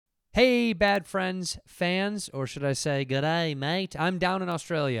Hey, Bad Friends fans, or should I say, g'day, mate. I'm down in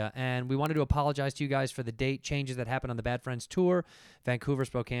Australia, and we wanted to apologize to you guys for the date changes that happened on the Bad Friends tour. Vancouver,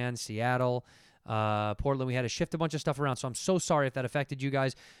 Spokane, Seattle, Portland. We had to shift a bunch of stuff around, so I'm so sorry if that affected you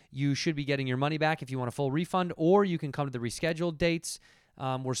guys. You should be getting your money back if you want a full refund, or you can come to the rescheduled dates.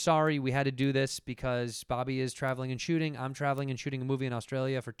 We're sorry we had to do this because Bobby is traveling and shooting. I'm traveling and shooting a movie in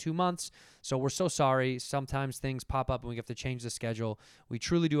Australia for 2 months. So we're so sorry. Sometimes things pop up and we have to change the schedule. We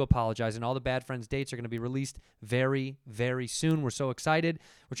truly do apologize. And all the Bad Friends dates are going to be released very, very soon. We're so excited.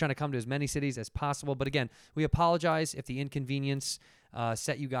 We're trying to come to as many cities as possible. But again, we apologize if the inconvenience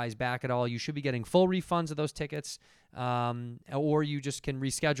set you guys back at all. You should be getting full refunds of those tickets. Or you just can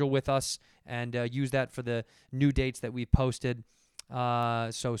reschedule with us and use that for the new dates that we've posted.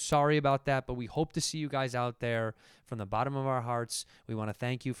 So sorry about that, but we hope to see you guys out there from the bottom of our hearts. We want to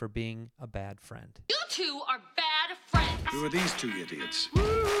thank you for being a bad friend. You two are bad friends. Who are these two idiots? A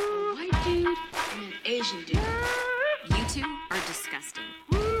white dude and an Asian dude. You two are disgusting.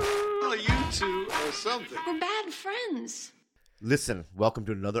 Well, you two are something. We're bad friends. Listen, welcome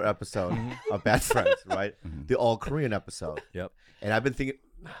to another episode of Bad Friends, right? The all-Korean episode. Yep. And I've been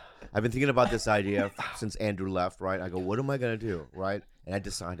thinking about this idea since Andrew left, right? I go, what am I going to do, right? And I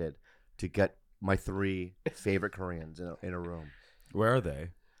decided to get my 3 favorite Koreans in a room. Where are they?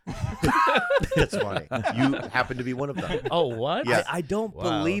 That's funny. You happen to be one of them. Oh, what? Yeah. I don't Wow.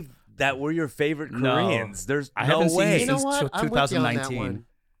 believe that we're your favorite No. Koreans. There's I no haven't way. seen you since what? I'm with you on that 2019. one.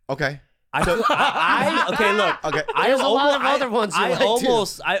 Okay. Okay, look. Okay. There's a lot of other ones you like, too.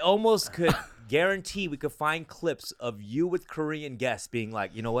 I almost could guarantee we could find clips of you with Korean guests being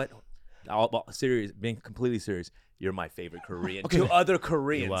like, you know what? Serious, being completely serious. You're my favorite Korean. To other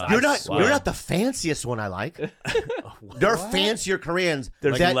Koreans. Wow. You're I not the fanciest one I like. There are fancier Koreans.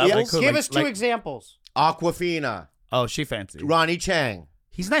 There's that, levels? Give us two examples. Aquafina, Oh, she fancy. Ronnie Chang,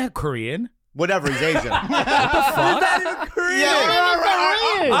 He's not Korean. whatever, he's Asian. Not even Korean.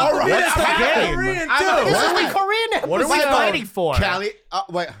 all right. That's game. Korean This too. is the Korean. What are we fighting for? Cali,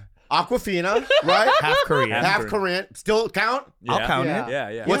 wait, Aquafina, right? Half Korean. Half Korean. Still count? Yeah. I'll count Yeah.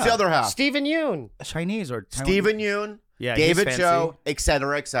 it. Yeah. What's the other half? Stephen Yoon. Chinese or Taiwan- Stephen Yoon, Yeah, he's David fancy. Cho, et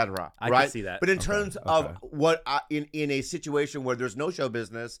cetera, I can right? see that. But in terms of okay. what, in a situation where there's no show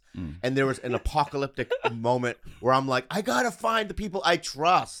business and there was an apocalyptic moment where I'm like, I gotta find the people I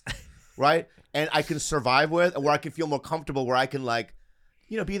trust, right? And I can survive with, and where I can feel more comfortable, where I can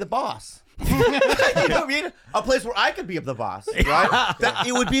be the boss. You know what I mean? A place where I could be the boss, right?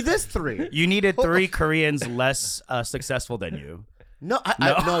 It would be this 3. You needed 3 Koreans less successful than you. No,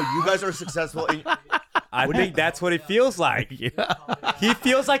 no, you guys are successful. I think that's what it feels like. He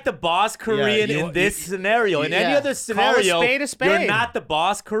feels like the boss Korean in this scenario. In any Yeah. other scenario, spade a spade. you're not the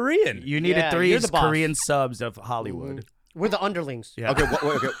boss Korean. You needed Yeah, 3 you're the boss. Korean subs of Hollywood. We're the underlings. Yeah. Okay,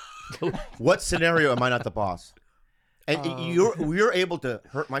 what scenario am I not the boss? And you're able to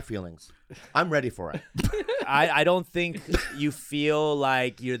hurt my feelings. I'm ready for it. I don't think you feel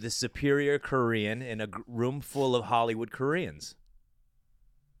like you're the superior Korean in a room full of Hollywood Koreans.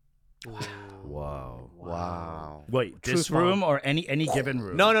 Wow. Wait, this Truth bomb. room or any given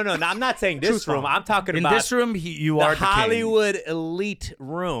room? No. I'm not saying this room. I'm talking In about this room, you the are the king. Hollywood elite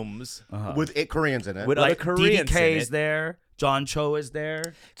rooms With Koreans in it. with other Like Koreans DDK in is it. there. John Cho is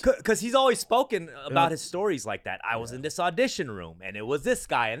there. Because he's always spoken about his stories like that. I was in this audition room, and it was this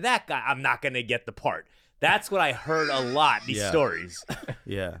guy and that guy. I'm not going to get the part. That's what I heard a lot, these Yeah. stories.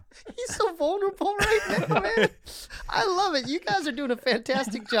 Yeah. He's so vulnerable right now, man. I love it. You guys are doing a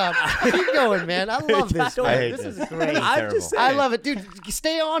fantastic job. Keep going, man. I love this. I hate This this. is great. I'm just saying. I love it, dude.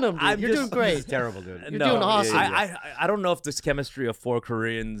 Stay on him, dude. You're doing great. Terrible, dude. You're doing awesome. I don't know if this chemistry of 4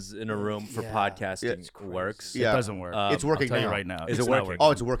 Koreans in a room for podcasting works. Yeah. It doesn't work. It's working I'll tell now. you right now. Is It's it not working?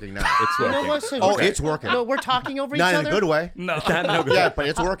 Oh, it's working now. It's You working. know what? So Oh, we're- it's working. No, we're talking over each Not other. in a good way. No. Yeah, but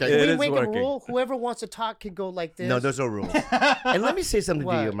it's working. It We is make working. a rule. Whoever wants to talk can go like this. No, there's no rules. And let me say something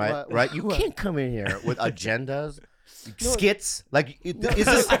to you, What? right? You What? can't come in here with agendas, skits. Like, is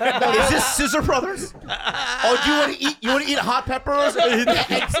this Scissor Brothers? Oh, do you want to eat hot peppers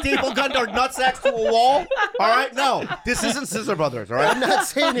and staple gun or nutsacks to a wall? All right, no, this isn't Scissor Brothers. All right, I'm not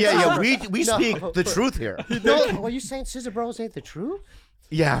saying it's yeah. Scissor- We No. speak the truth here. No, are you saying Scissor Bros ain't the truth?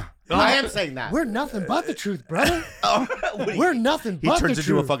 Yeah, I am saying that. We're nothing but the truth, brother. Oh, We're nothing he but turns the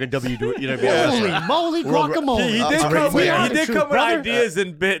into a truth. fucking you know. Holy moly guacamole. He did Oh, come with, yeah. he did Truth, come with brother. ideas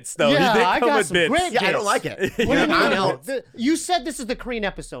and bits, though. Yeah, he did I come got with some bits. great Yeah, I don't bits. like it. What do you mean? I'm No? bits. You said this is the Korean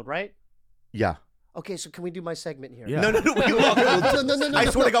episode, right? Yeah. Okay, so can we do my segment here? Yeah. No. No. I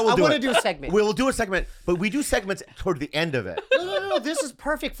swear to God, we'll do it. I want to do a segment. We'll do a segment, but we do segments toward the end of it. No. This is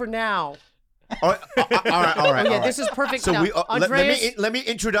perfect for now. All right. Oh, yeah, this is perfect. So now, we Andreas, let me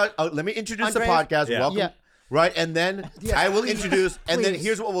introduce the Andreas? podcast. Yeah. Welcome. Yeah. Right, and then I will introduce, and then Please.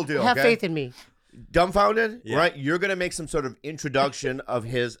 here's what we'll do. have okay? faith in me. Dumbfounded, Yeah. right? You're gonna make some sort of introduction of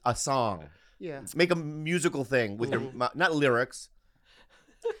a song. Yeah. Make a musical thing with your not lyrics.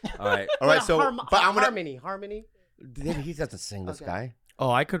 All right. All right, so but I'm gonna. harmony. Then he has to sing this Okay. guy. Oh,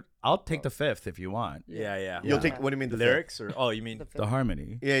 I'll take the fifth if you want. Yeah. You'll take. What do you mean The the lyrics or you mean The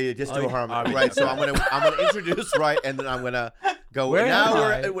harmony. Yeah, just do Oh, a harmony. harmony, Right. So okay. I'm gonna introduce right, and then I'm gonna go. Where now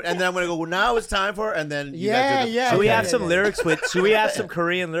am we're and then I'm gonna go. Well, now it's time for, and then you Yeah, guys do the, yeah. Should we Okay. have some lyrics with? Should we have some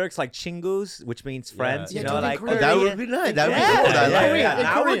Korean lyrics like chingus, which means friends? Yeah, You do know, it in like Korean. That would be nice. That would Yeah, be cool. I yeah, like yeah. that. In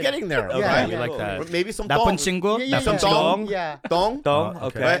Now we're Korean. getting there. Okay. Okay. We like that. Or maybe some 나쁜 dong. 친구? Yeah, Some yeah. dong. Yeah. Dong. dong. Oh,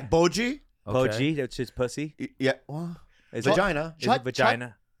 okay. Okay. Right. Boji. Poji, that's just pussy. Yeah. Well, Is it vagina. Is Chut, it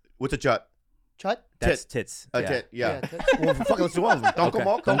vagina? What's a jut? Chut. That's tits. Okay. Yeah. Yeah. Well, fuck it, let's do all of them.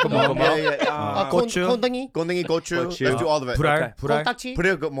 Donkomok. Donkomok. Yeah. 고추. 콘덩이. Gondingi gochu. Gochu. Let's do all of it. 불알. 불알. 콩딱지. Put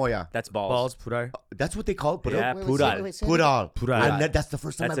it moya. That's balls. Balls. 불알. That's what they call it. Yeah, Wait, pural. wait, say it. Pural. Pural. That's the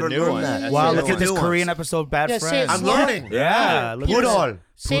first time That's I've a ever new learned one. that. That's Wow, a look new at this New Korean ones. episode, Bad Yeah, say it Friends. I'm slow. learning. Yeah, look at this. Pural.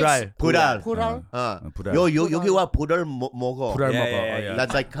 Say it. 불알. Pural. Pural. 불알. Yo, 여기와 pural 먹어. 불알 Yeah, 먹어. yeah, yeah.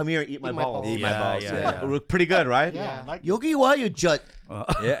 That's like, come here, eat my my balls. balls. Eat my balls. Yeah. We're pretty good, right? Yeah. 여기와 you jut.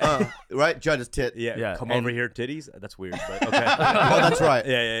 Yeah. Right? Jut is tit. Yeah. Come and- over here, titties. That's weird, but okay. Oh, that's right.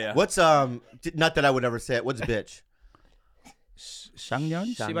 Yeah. What's not that I would ever say it. What's bitch?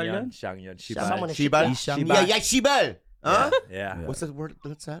 쌍년? 시발년? 쌍년. Someone is Shibal. 이쌍- Yeah, yeah, shibal. Huh? Yeah. What's that word?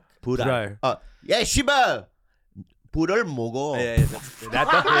 What's that? Pural. 불알. Yeah, shibal. pural 먹어. Yeah.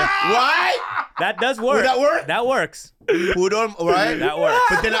 Right? That does work. Would that work? That works. Pural, right? That works.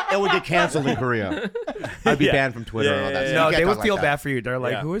 But then it would get canceled in Korea. I'd be Yeah. banned from Twitter and all that. Yeah, So No, you can't they talk would like feel that. bad for you. They're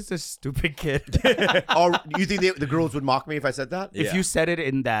like, Yeah. who is this stupid kid? Or you think the girls would mock me if I said that? If Yeah. you said it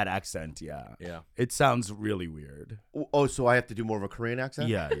in that accent, yeah. Yeah. It sounds really weird. Oh, so I have to do more of a Korean accent?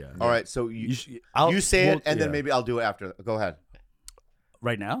 Yeah, yeah. All right, so you I'll- say we'll- it, and then yeah. maybe I'll do it after. Go ahead.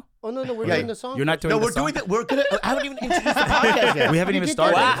 Right now? Oh no, we're Yeah. doing the song. You're not doing No, the we're song? doing that. We're gonna. I haven't even introduced the podcast yet. We haven't even did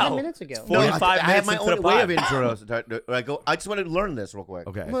started. that Wow. 10 minutes ago. Four- 45 I have minutes my into own the way pod. of intros. I go. I just want to learn this real quick.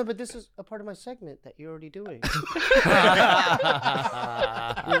 Okay. No, but this is a part of my segment that you're already doing.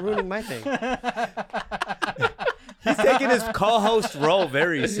 You're ruining my thing. He's taking his co-host role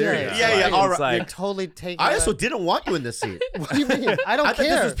very serious. Yeah, yeah, Like, all it's right. You're like, totally taking. I also didn't want you in this seat. What do you mean? I don't I thought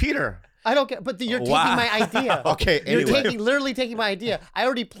care. this was Peter. I don't care. But you're taking Wow. my idea. Okay, You're anyway. literally taking my idea. I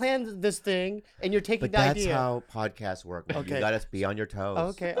already planned this thing, and you're taking But the that's idea. how podcasts work. Man. Okay. You gotta be on your toes.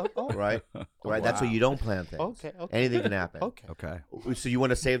 Okay. Oh. Right. Right. That's why you don't plan things. Okay. Anything can happen. Okay. Okay. So you want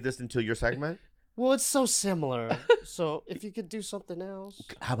to save this until your segment? Well, it's so similar. So if you could do something else.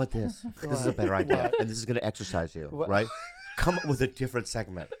 How about this? This is a better idea, and this is gonna exercise you, right? Come up with a different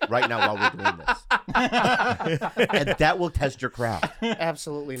segment right now while we're doing this, and that will test your craft.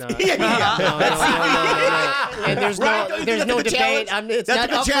 Absolutely not. Yeah. No. And there's Right? no, Don't you there's think no that's a debate. challenge? It's That's not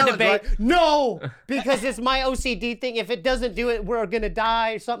like a up for challenge, debate. right? No, because it's my OCD thing. If it doesn't do it, we're gonna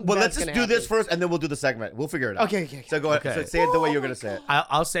die. Something. Well, bad's let's just gonna do this happen. first, and then we'll do the segment. We'll figure it out. Okay. So go ahead. Okay. So say it the way you're gonna say it,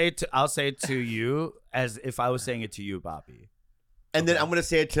 I'll say it to you as if I was saying it to you, Bobby. and then I'm gonna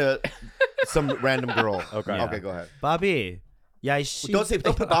say it to some random girl. Okay. Yeah. Okay. Go ahead. Bobby. Yeah, Don't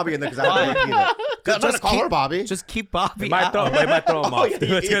put Bobby in there because I have to repeat it. 'Cause I'm not gonna call her Bobby. Just keep Bobby it might throw out. him off.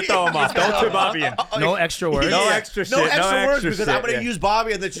 It's gonna throw him off. Don't put Bobby in. No extra words. No Yeah. extra No shit, no extra words extra because shit, I'm gonna yeah. use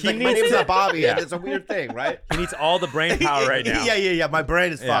Bobby, and then she's like, "My needs name's to- not Bobby." Yeah. And it's a weird thing, right? He needs all the brain power right now. Yeah. My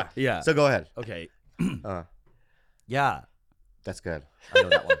brain is Yeah. fucked. Yeah. So go ahead. Okay. Uh, Yeah. that's good. I know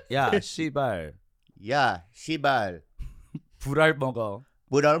that one. Yeah. 시발. Yeah, 시발. 불알 먹어.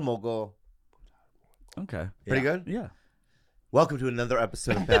 부달 먹어. Okay. Pretty good. Yeah. Welcome to another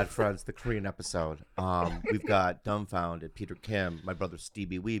episode of Bad Friends, the Korean episode. We've got Dumbfounded, Peter Kim, my brother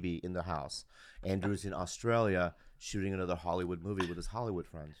Stevie Weeby in the house. Andrew's in Australia shooting another Hollywood movie with his Hollywood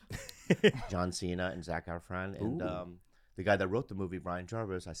friends, John Cena and Zac Efron, and the guy that wrote the movie, Brian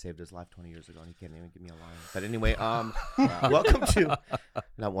Jarvis. I saved his life 20 years ago, and he can't even give me a line. But anyway, welcome to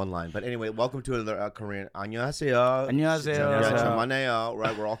not one line, but anyway, welcome to another Korean. 안녕하세요. 안녕하세요. Yeah, 자만해요.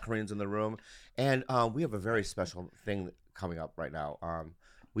 Right, we're all Koreans in the room, and we have a very special thing coming up right now.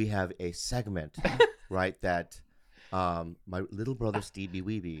 We have a segment, right, that my little brother Stevie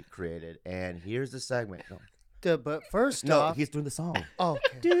Weeby created, and here's the segment. But first No, off, he's doing the song. oh,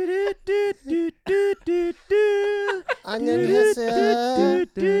 okay. 안녕하세요.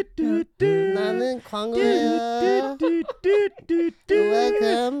 나는 광우예요.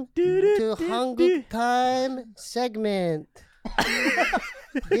 Welcome to Hanguk Time segment.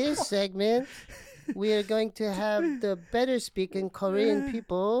 This segment, we are going to have the better speaking Korean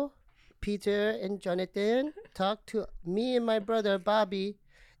people Peter and Jonathan talk to me and my brother Bobby,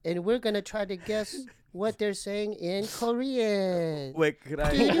 and we're gonna try to guess what they're saying in Korean. Wait, could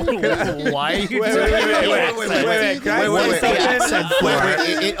I? Why are you Wait, doing wait. Can I say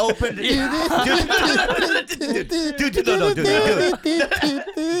something? It opened.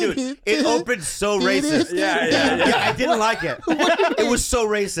 Dude, it opened so racist. Yeah. I didn't like it. It was so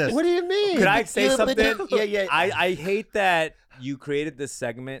racist. What do you mean? Could I say something? Yeah. I hate that you created this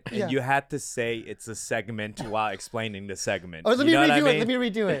segment and Yeah. you had to say it's a segment while explaining the segment. Or let me You know what I redo it. mean? Let me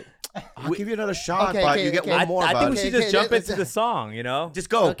redo it. I'll give you another shot, Okay, but okay, you get okay. one more. I think we bud. should Okay, just jump let's- into the song, you know? Just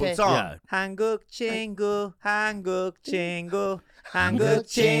go. Okay. What song? Yeah. 한국 친구, 한국 친구, 한국 한국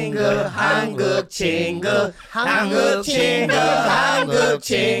친구, 친구, 한국 친구, 한국 친구, 한국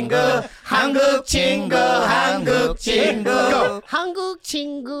친구, 한국 친구, 한국 친구. 한국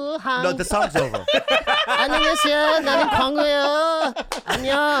친구, No, the song's over. 안녕하세요. 나는 광우예요.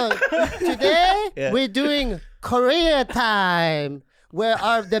 안녕. Today we're doing Korea time, where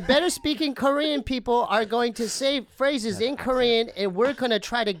the better speaking Korean people are going to say phrases in Korean, and we're gonna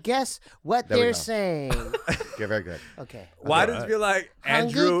try to guess what There we they're go. saying. Okay, very good. Okay. Why does it feel like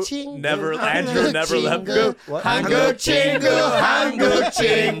Andrew 한국 친구, never 한국 left 친구. group? 한국 친구, 한국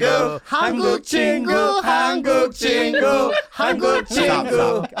친구, 한국 친구, 한국 친구, 한국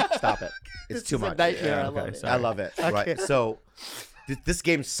친구. Stop it. It's too It's a much. nightmare. I love it. I love it. Right. So this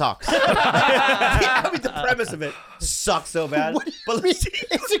game sucks. I mean, the premise of it sucks so bad. But It's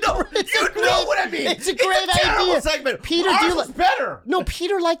a great, you know what I mean. It's a great terrible idea. segment. Peter, Ours do you was like? better. No,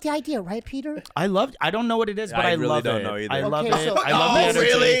 Peter liked the idea, right, Peter? I don't know what it is, but I I really love don't it. know either. I love Okay, it. so- I love the Oh, energy.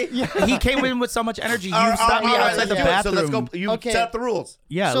 really? He came in with so much energy. You All right, stopped me all right, outside the let's do it. bathroom. So let's go. You Okay. set up the rules.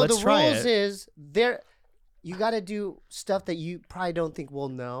 Yeah, So let's the try rules it. is you got to do stuff that you probably don't think we'll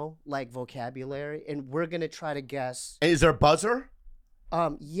know, like vocabulary, and we're gonna try to guess. And is there a buzzer?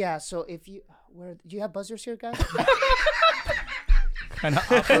 Yeah. So if do you have buzzers here, guys? Kind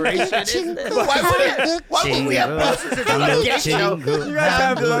of operation is this? Why would we have buzzers? It's not a game show. You guys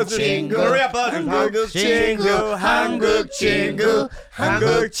have buzzers. Korea buzzers. 한국 친구, 한국 친구,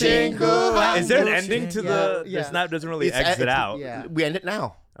 한국 친구. Is there an ending to the? Yeah. It's not. Doesn't really It's- exit out. Yeah. We end it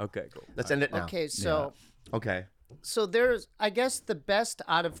now. Okay, cool. Let's end it now. Okay. So Okay. there's I guess the best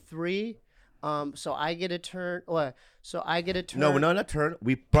out of 3. So I get a turn. So I get a turn. No, not turn.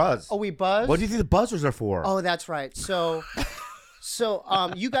 We buzz. Oh, we buzz. What do you think the buzzers are for? Oh, that's right. So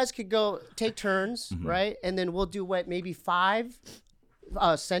you guys could go take turns, Mm-hmm. right? And then we'll do maybe 5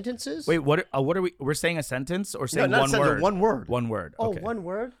 sentences. Wait, what are we? We're saying a sentence or saying not one sentence, word? one word. One word. Oh, Okay. one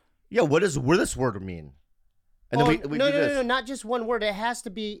word? Yeah, what does this word mean? And Oh, then we no, do this. no, not just one word. It has to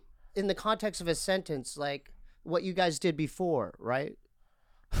be in the context of a sentence, like what you guys did before, right?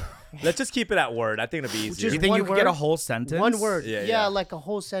 Let's just keep it at word. I think it'll be Do easier. you think one you could get a word? whole sentence? One word. Yeah, Yeah, yeah. like a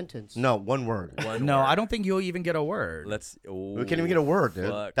whole sentence. No, one word. No, I don't think you'll even get a word. Let's. We can't even get a word, dude.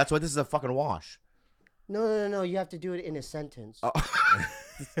 Fuck. That's why this is a fucking wash. No. You have to do it in a sentence.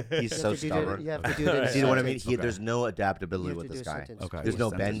 He's so stubborn. You have to do it in a See what I mean? sentence. There's no You adaptability have with to this do a guy. sentence. Okay. There's no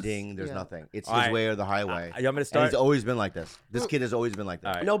Sentence. bending. There's Yeah. nothing. It's All his right. way or the highway. You want me to And start? he's always been like this. This kid has always been like this.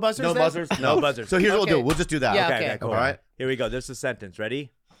 All right. No buzzers. No then? buzzers? No buzzers. So here's what we'll do. Okay. We'll just do that. Yeah, Okay, okay. okay, cool. All right. Here we go. There's a sentence.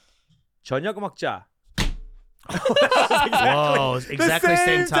 Ready? 저녁 먹자. Whoa, exactly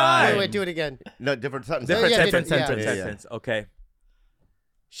same same time. Wait, do it again. No, different sentence. Different yeah, sentence. different- Different yeah. sentence. Okay.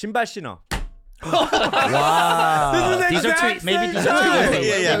 신발 신어. Wow. This is These are exact too. Maybe these same are too thing. easy.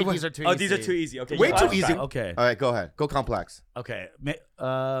 Yeah, yeah. Maybe these are too Oh, easy. these are too easy. Okay. Way you too wanna easy. try. Okay. All right, go ahead. Go complex. Okay.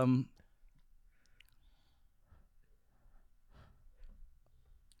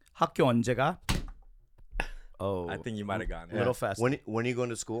 학교 언제가? Oh, I think you might have gotten a it. little fast. When are you going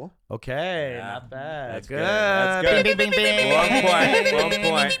to school? Okay, Yeah. not bad. That's good. That's good. Bing, bing, bing, bing. 1 point. 1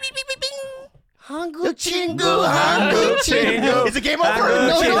 point. 한국 친구, 한국 친구. Is the game over?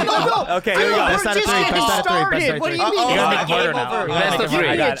 No. Okay, here we go. Best out of three. Best out of three. Best out of What do three. you mean? You gotta make it Oh, harder game now. over. You gotta Best make of it three.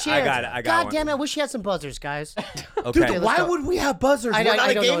 harder. I got it. I got God one. damn it! I wish you had some buzzers, guys. Okay. let's Why go. would we have buzzers? We're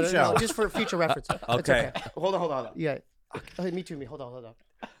not a don't game know. show. No, just for future reference. It's Okay. Hold on. Yeah. Me too. Hold on.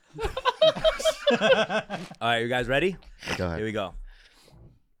 All right, you guys ready? Go Here ahead. we go.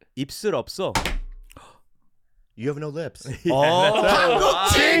 입술 없어. You have no lips. Oh,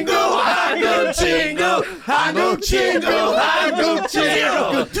 친구, 한국 친구, 한국 친구, 한국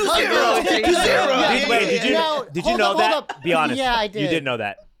친구. 2-0. Wait, did you Now, did you hold know up, that? hold up. Be honest. Yeah, I You did. did know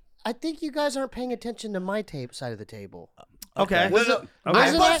that. I think you guys aren't paying attention to my side of the table. okay. I Wasn't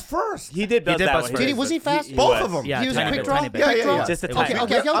buzzed first. He did buzz did that buzz one. first. Did he? Was he fast? Both of them. Yeah, He was a tiny quick bit, draw. tiny bit. Quick Yeah, draw? yeah. Just a Okay. tiny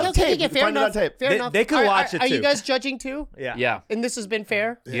Okay. bit. Okay. Fair Find it on enough. tape. Fair They- enough. they could watch it Are you too. guys judging too? Yeah. Yeah. And this has been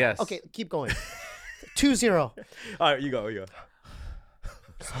fair. Yes. Okay. Keep going. 2-0. All right, you go.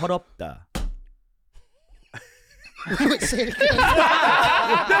 서럽다. Wait, say it again.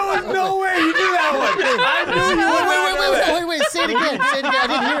 There was no way you knew that one. I knew you would. Wait. Say it again. Say it again.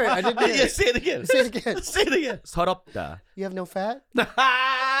 I didn't hear it. Yeah, say it again. Say it again. Say it again. 서럽다. You have no fat?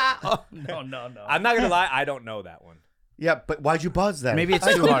 Oh, no. I'm not gonna lie. I don't know that one. Yeah, but why'd you buzz then? Maybe it's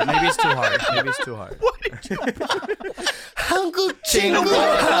too hard. Maybe it's too hard. 한국 친구,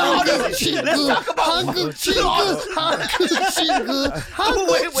 한국 친구, 한국 친구, 한국 친구,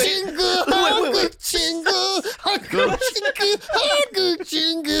 한국 친구, 한국 친구, 한국 친구, 한국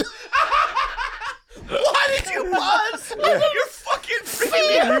친구. Why did you buzz? You're fucking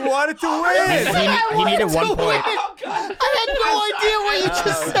freaking. You wanted to win. He needed 1 point. I had no idea what you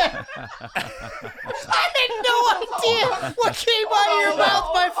just said. I had no idea what came out of your mouth,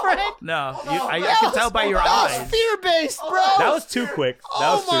 my friend. No, I can tell by your That eyes. was fear-based, bro. That was too quick.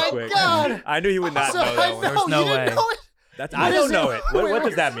 That was Oh my too quick. God. I knew you would not So know I that one. There's no you didn't way. know it. I don't know it. Wait, What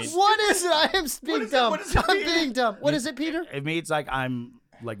does that mean? What is it? I am being dumb. what does it I'm mean? being dumb. What is it, Peter? It means like I'm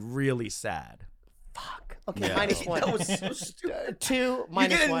like really sad. Okay, Yeah. minus one. That was so stupid. 2 You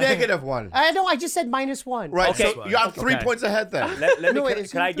minus get a one. negative one. I know. I just said minus one. Right. Okay. So you're on 3 Okay. points ahead then. Let me. No, wait,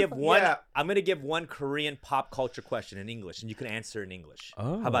 Can I give one? Yeah. I'm gonna give one Korean pop culture question in English, and you can answer in English.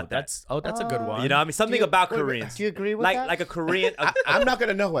 How about that? That's a good one. You know, what I mean, something about wait, Koreans. do you agree with like that? like a Korean? I'm not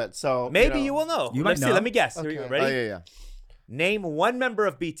gonna know it. So Maybe you you will know. You Let's might see. know. Let me guess. Here we go. Okay. Ready? Oh yeah. Name one member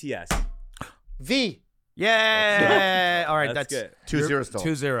of BTS. V. Yeah. All right, That's that's good. 2-0 still.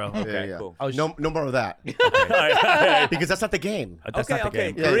 2-0. Okay, yeah. cool. No more of that. All right. Because that's not the game. That's Okay, not the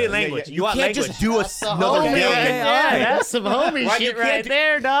okay. game. Korean Yeah, language. yeah. You want can't language? just do another homie, game. yeah, that's some homie Right, you shit can't right do-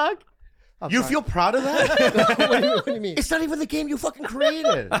 there, dog. You feel proud of that? What do you mean? It's not even the game you fucking created.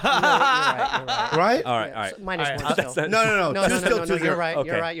 You're right. Right? All right. All right. So minus All right, one that's still. it. No. No, Still you're 2-0. right. Okay.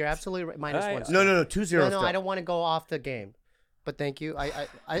 You're right. You're absolutely right. Minus All right. one. still. No. 2-0 No, still. I don't want to go off the game. But thank you.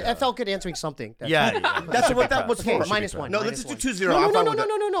 I felt good answering something. Yeah. That's what that was Okay, for. minus one. No, minus let's just one. do 2-0. No, I'm no, fine no, with no, it.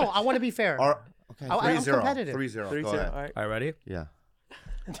 no, no, no. I want to be fair. Okay, I'm 3-0. competitive. 3-0. 3-0. Go All ahead. right. All right, ready? Yeah.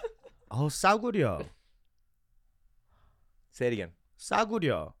 싸구려. Say it again.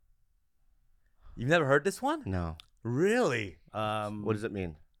 싸구려. You've never heard this one? No. Really? What does it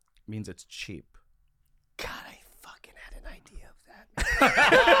mean? Means it's cheap. God, I fucking had an idea of that.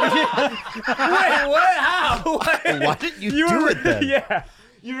 Wait, what? How? Why didn't you do it then? Yeah.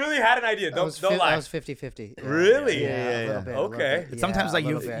 You really had an idea. Don't lie. That was 50-50. Yeah. Really? Yeah, a little bit, a little Okay. bit. Sometimes Yeah, like a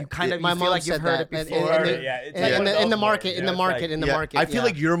you little bit. kind of My you feel mom like you've said heard that, it and- before. and the- Yeah, it's in like the- one of in the those market, words. in Yeah, the it's market, like- in the Yeah, market. I feel yeah.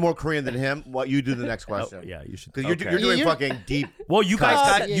 like you're more Korean than him. What you do the next question? Yeah, you should. Because Okay. you're doing You're- fucking deep. Well, you guys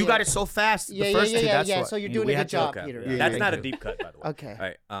Cut. got Yeah, you yeah. got it so fast. Yeah, the yeah, first yeah, two, yeah, that's yeah. what- So you're we doing a had good to- job, Okay. Peter. Yeah, That's thank not a you. deep cut, by the way. Okay.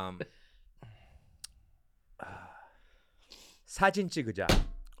 All right. 사진 찍으자.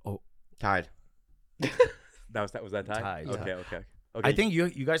 Tied. Was that tied? Tied, yeah. Okay. I think you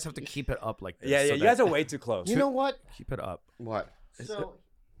guys have to keep it up like this. Yeah. so You that- guys are way too close. You know what? keep it up. What? So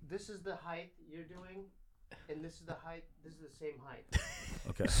this is the height you're doing, and this is the height. This is the same height.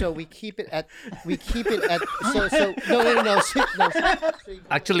 Okay. So we keep it at. So no. So you-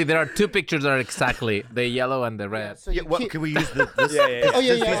 Actually, there are two pictures that are exactly the yellow and the red. so Yeah, you what, keep- can we use this? Yeah. Oh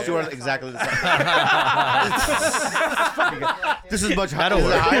yeah, These yeah. two are exactly the same. This is much higher. Is it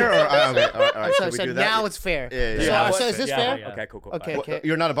work. higher? Or, okay, all right. So, Can we so do that? now it's fair. Yeah, So, yeah. so is this fair? Okay, cool. Okay. Well,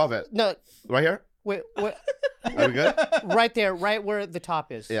 you're not above it. No, Right here? wait, Are we good? right there, right where the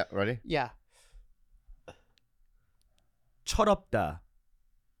top is. Yeah, ready? Yeah. 철없다.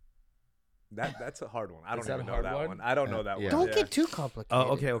 That's a hard one. I don't that even a know hard that one? one. I don't know that Yeah. one. Don't Yeah. get too complicated.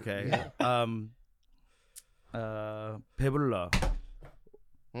 Oh, okay. 배불러.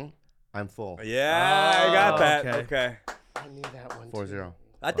 I'm full. Yeah, I got that. okay. Okay. I knew that one. 4-0.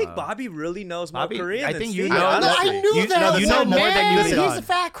 I think Bobby really knows more Bobby, Korean. I than think you Steve, know- No, honestly. I knew You- that no, one, you know more man. than you He's thought. a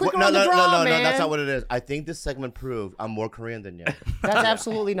fat quicker no, on the no, draw, no, man. that's not what it is. I think this segment proved I'm more Korean than you. That's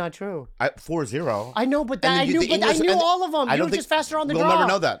absolutely not true. 4-0. I know, but And I the knew English- I knew and- all of them. I You don't were think- just faster on the we'll draw. never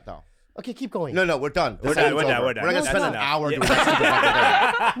know that, though. Okay, keep going. No, we're done. We're This done, segment's we're done, over. we're done. We're not No, going to spend it's an not. hour doing that stupid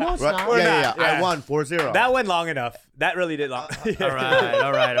fucking thing. No, it's Right? not. We're Yeah. not, I yeah. won 4-0. That went long enough. That really did long.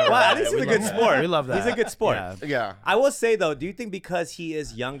 All right. Well, at least he's We a good love that. sport. We love that. He's a good sport. Yeah. Yeah. I will say though, do you think because he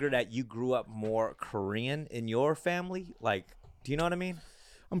is younger that you grew up more Korean in your family? Like, do you know what I mean?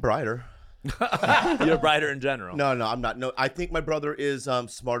 I'm brighter. You're brighter in general. No, I'm not. No, I think my brother is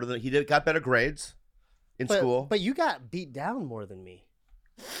smarter than he did. Got better grades in school. But you got beat down more than me.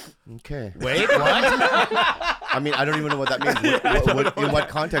 Okay. Wait, what? I mean, I don't even know what that means. In what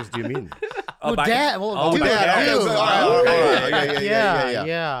context do you mean? Well, my- dad. Well, oh, dude, my dad. dude. All right.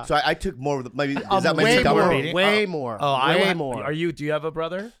 Yeah. So I took more of the, maybe, is that way maybe dumber? more. Way more. Oh, way more. Are you? Do you have a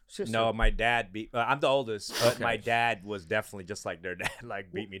brother? No, my dad beat. I'm the oldest, but my dad was definitely just like their dad,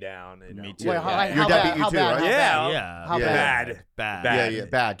 like beat me down, and me too. Wait, yeah. Your dad beat you how too, bad? right? How Yeah. bad? Yeah. How Yeah. bad? Bad. Yeah,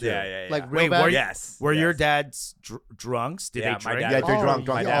 bad too. Yeah. Like real Wait, bad? were Yes. were your yes. dad's drunks? Did Yeah, they my drink? dad- Yeah, they're Oh, drunk.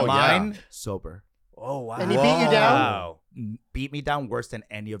 my Oh, dad. yeah. Mine sober. Oh wow. And he beat you down? Wow. Beat me down worse than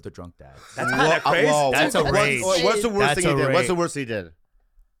any of the drunk dads. That's kind of crazy. That's a rage. What's the worst That's thing he a did? What's the rage. worst he did?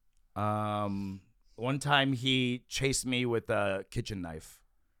 One time he chased me with a kitchen knife,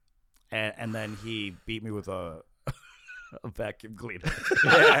 and then he beat me with a vacuum cleaner.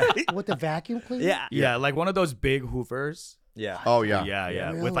 With the vacuum cleaner? Yeah. Yeah, like one of those big Hoovers. Yeah. Oh yeah.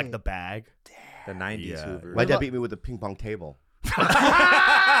 Yeah, with Really? like the bag. The 90s Yeah. Hoover. My dad beat me with a ping pong table.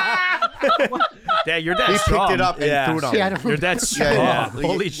 Dad, your He dad's strong. picked it up and Yeah. threw it on See, I me. don't. Your dad's strong. Yeah.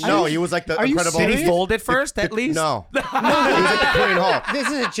 Holy shit. No, he was like the Are you incredible. Did he serious? fold it first at least? No. He was like the Korean Hulk. This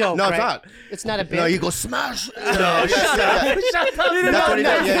is a joke. No, it's right? not. It's not a bit. No, you go smash. No, Shut up. That's what he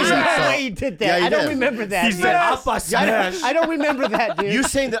did. Yeah, No so- way you did that. Yeah, he I don't did. remember that. He dude. said, "Appa I smash." don't, I don't remember that, dude. You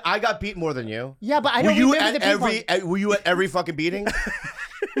saying that I got beat more than you? yeah, but I Were don't you remember at the ping every? Were you at every fucking beating?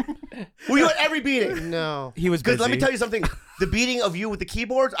 Were you at every beating? pong. No. He was Because busy. let me tell you something. The beating of you with the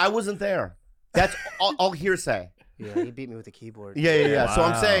keyboards, I wasn't there. That's all hearsay. Yeah, he beat me with the keyboard. Yeah. So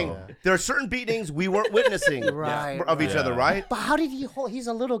I'm Wow. saying there are certain beatings we weren't witnessing Right, of each right. other, right? But how did he hold? He's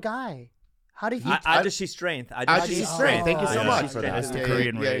a little guy. How did he? I just see strength. I just just see see strength. Thank you so Yeah. much That's for that. That's the Yeah,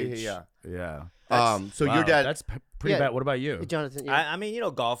 Korean yeah, rage. Yeah. Yeah. So Wow, your dad. That's pretty Yeah. bad. What about you? Jonathan. Yeah. I mean,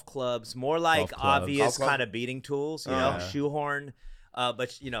 golf clubs, more like Golf clubs. obvious Golf club? kind of beating tools, you know, shoehorn. But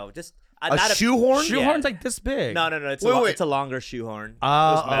just A not shoehorn? Shoehorn's like this big. No, it's Wait, wait. it's a longer shoehorn.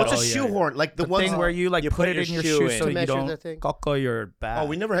 What's a yeah. shoehorn? Like the The ones thing where you like you put put it your in your shoe shoe in. so To you measure don't the thing? cockle your back. Oh,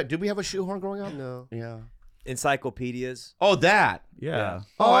 we never had. Did we have a shoehorn growing up? No. Yeah. Encyclopedias. Oh, that. Yeah.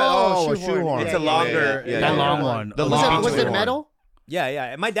 Oh, a shoehorn. shoehorn. It's a longer- Yeah, That yeah. long one. The Was long it, was it shoehorn. metal? Yeah.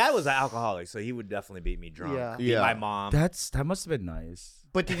 And my dad was an alcoholic, so he would definitely beat me drunk. Yeah. Beat Yeah. my mom. That must have been nice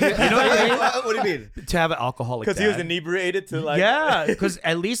But did you? You know what I mean? What do you mean? to have an alcoholic. Because he was dad. inebriated to like. Yeah, because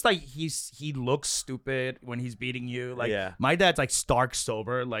at least like he looks stupid when he's beating you. Like Yeah. my dad's like stark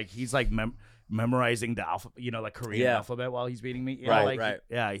sober. Like he's like memorizing the alphabet, like Korean Yeah. alphabet while he's beating me. You Right, know, like, right.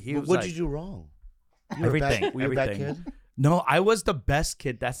 Yeah, he was. What like, did you do wrong? You were a Everything. bad- Were you a bad everything. kid? No, I was the best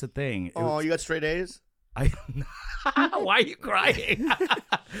kid. That's the thing. It Oh, was- you got straight A's? I. Why are you crying?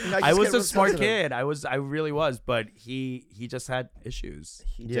 just I was get a smart sensitive. kid. I really was, but he just had issues.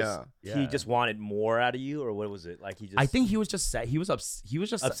 He just he just wanted more out of you, or what was it? Like he just. I think he was just sad. He was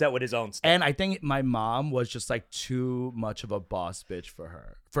just upset with his own stuff. And I think my mom was just like too much of a boss bitch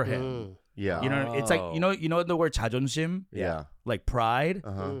for him. Yeah. You know, it's like you know the word 자존심, Yeah. like pride.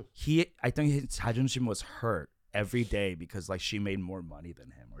 Uh-huh. I think his 자존심 was hurt every day because like she made more money than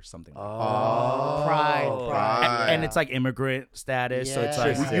him or something. Like that. Pride. And it's like immigrant status, so it's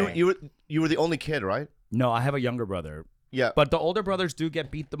Yeah. like You were the only kid, right? no, I have a younger brother, Yeah. but the older brothers do get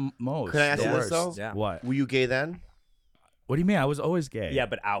beat the most. Can I ask the you this, worst. though? Yeah. What? Were you gay then? What do you mean? I was always gay. Yeah,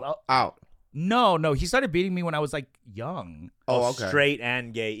 but out. Out. No, he started beating me when I was like young. Oh, okay. Straight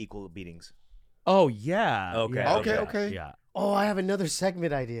and gay equal beatings. Oh yeah. Okay, Yeah, okay. Yeah. Oh, I have another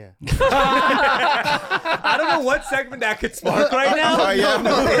segment idea. I don't know what segment that could spark right now. Oh,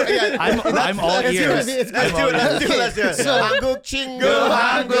 yeah. I'm all Let's do it. ears. It's Let's do it. Let's do it. So- 한국 친구,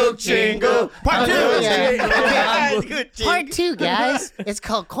 한국 친구. Part two. Yeah. 한국 친구. Part 2, guys. It's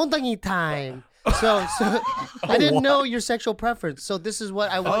called kondangi time. So I didn't know your sexual preference. So this is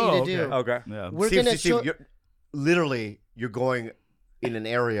what I want you to do. Okay. Yeah. We're Steve, gonna Steve, show. you're going in an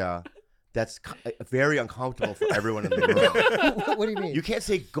area that's very uncomfortable for everyone in the room. What do you mean? You can't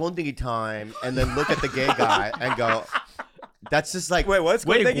say gondingi time and then look at the gay guy and go, that's just like, What's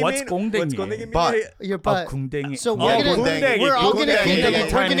Wait, gondengi what's mean? gondengi? What's gondengi mean? But- Your butt. 궁뎅이. So Oh, we're gonna gondengi. we're all gonna Gondengi. get Gondengi we're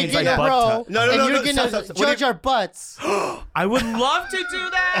time gonna means get like in a butt row, touch. No, and no, you're no, gonna stop. What judge do you- our butts. I would love to do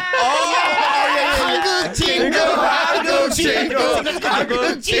that. 한국 친구, 한국 친구,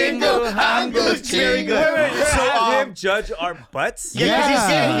 한국 친구, 한국 Very 친구. good. So So, him judge our butts? yeah, because he's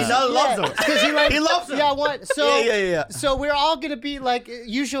gay. He loves them. Because He loves them. Yeah, what? So Yeah. So we're all gonna be like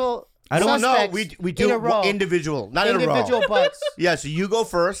usual. I don't know. suspects We in do a row. individual, not in a row. Individual butts. Yeah, so you go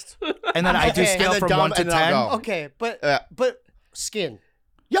first. And then I do Okay. scale And then from Dom 1 to and then I'll 10. go. Okay, Yeah. but skin,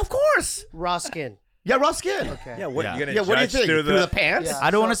 Yeah, of course. raw skin. Yeah, raw skin. Okay. Yeah, what Yeah. you're gonna Yeah, what do you judge think? through Through the pants? Yeah.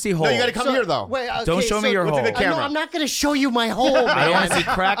 I don't want to see holes. No, you got to come here though. Wait, okay, Don't show me so- your look at the hole. camera. No, I'm not gonna show you my hole, man. I don't want to see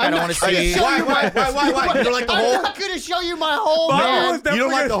crack. I don't want to see. Why? You don't like the hole? I'm not gonna show you my hole, Bob man. was You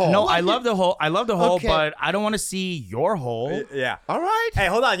don't like the hole? No, I love the hole. I love the hole, Okay. but I don't want to see your hole. Yeah. All right. Hey,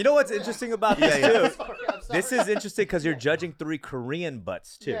 hold on. You know what's interesting about this Yeah. too? This is interesting because you're judging 3 Korean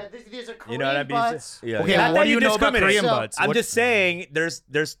butts too. Yeah, these are Korean You know what I mean? butts. Yeah. Okay, Not what that do you know about discriminate. Korean So- butts? I'm What- just saying there's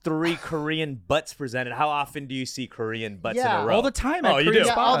 3 Korean butts presented. How often do you see Korean butts in Yeah. a row? all the time Oh, at you Korean do?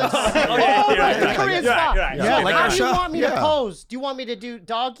 Yeah, all the spots. time. Oh, yeah, you're right, the you're right, Korean you're right, spot. you're right. Yeah, like How I do you shot- want me to yeah. pose? Do you want me to do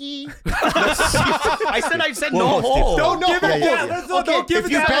doggy? I said no Whoa, hole. Don't no, give it. yeah, Yeah, yeah. Don't Okay, give If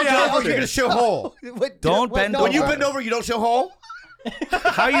it you that bend many over, options. you're gonna show hole. Don't bend When you over. bend over, you don't show hole.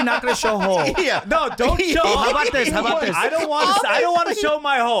 How are you not going to show hole? Yeah. No, don't show. How about this? How about this? I don't want to. I don't want to show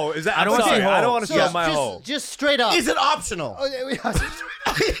my hole. Is that? I don't wanna sorry, see hole. I don't want to show my just, hole. just straight up. Is it optional? Oh, yeah,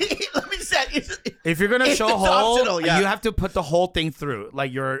 Let me say. If you're gonna It's show hole, optional, yeah. you have to put the whole thing through,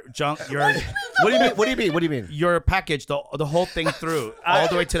 like your junk, your What do you mean? What do you mean? What do you mean? your package, the whole thing through, all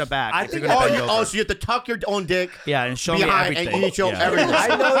the way to the back. I if you're think- gonna Oh, bend you, over. oh, so you have to tuck your own dick Yeah, and show me behind, everything. and you show Yeah. everything. I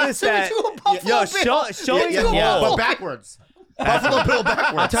noticed So we that. do a Buffalo Yo, Bill. showing yeah, the yeah. hole. but backwards. Buffalo Bill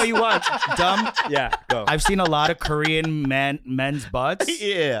backwards. I'll tell you what, dumb. Yeah, go. I've seen a lot of Korean men's butts.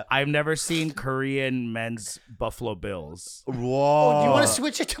 Yeah. I've never seen Korean men's Buffalo Bills. Whoa. Do you want to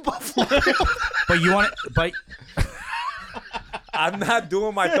switch it to Buffalo Bill? But you want, but I'm not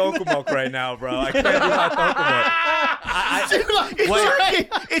doing my tokumok right now, bro. I can't do my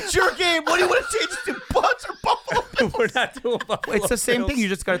tokumok. It's your game. What do you want to change to butts or Buffalo Bill? We're not doing Buffalo it's the same Bills. thing. You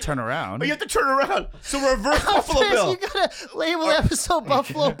just gotta turn around. Oh, you have to turn around. So reverse Buffalo Chris, Bill. you gotta label the episode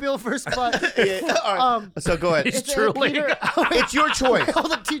Buffalo Bill versus butt. Yeah, all right. So go ahead. It's truly. Peter, It's your choice.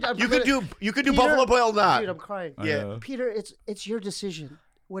 hold on, dude, I'm You could gonna- do Peter- Buffalo Bill or not. Dude, I'm crying. Yeah. Peter, it's your decision.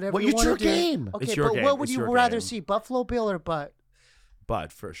 Whatever Well, you it's want your to do. game. Okay, It's your but game. what would It's you your rather game. see, Buffalo Bill or butt?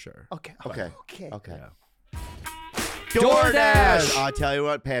 But for sure. Okay. Okay. Okay. DoorDash. I'll tell you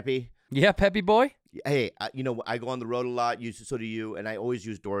what, Peppy. Yeah, Peppy boy. Hey, you know, I go on the road a lot. So do you, and I always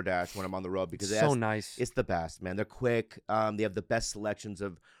use DoorDash when I'm on the road because So nice. It's the best, man. They're quick. They have the best selections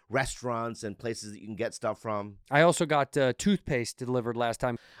of restaurants and places that you can get stuff from. I also got toothpaste delivered last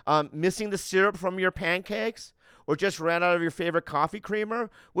time. Missing the syrup from your pancakes? Or just ran out of your favorite coffee creamer?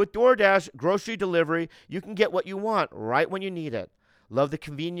 With DoorDash grocery delivery, you can get what you want right when you need it. Love the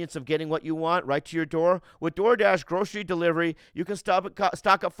convenience of getting what you want right to your door? With DoorDash grocery delivery, you can stock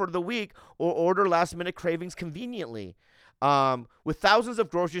up for the week or order last-minute cravings conveniently. With thousands of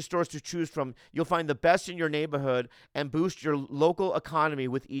grocery stores to choose from, you'll find the best in your neighborhood and boost your local economy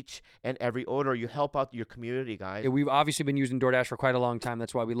with each and every order. You help out your community, guys. Yeah, we've obviously been using DoorDash for quite a long time.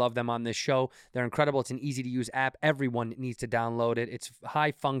 That's why we love them on this show. They're incredible. It's an easy-to-use app. Everyone needs to download it. It's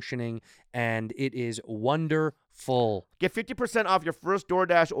high-functioning, and it is wonderful. Get 50% off your first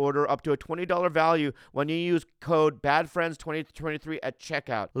DoorDash order up to a $20 value when you use code BADFRIENDS2023 at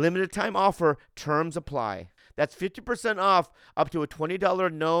checkout. Limited time offer. Terms apply. That's 50% off up to a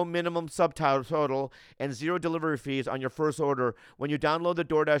 $20 no minimum subtotal and zero delivery fees on your first order when you download the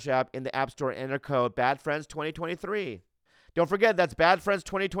DoorDash app in the App Store and enter code BADFRIENDS2023. Don't forget, that's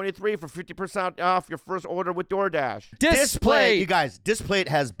BADFRIENDS2023 for 50% off your first order with DoorDash. Display. You guys, Displate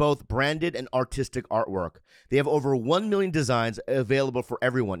has both branded and artistic artwork. They have over 1 million designs available for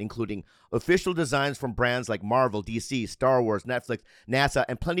everyone, including official designs from brands like Marvel, DC, Star Wars, Netflix, NASA,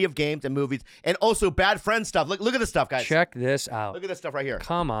 and plenty of games and movies, and also Bad Friend stuff. Look at this stuff, guys. Check this out. Look at this stuff right here.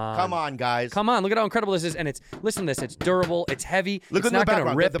 Come on. Come on, guys. Come on. Look at how incredible this is. And listen to this. It's durable. It's heavy. Look it's at not the going to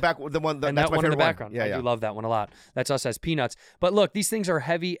background. rip. The back, the one. And That's that my one in the favorite background. Yeah, I yeah. do love that one a lot. That's us as Peanuts. But look, these things are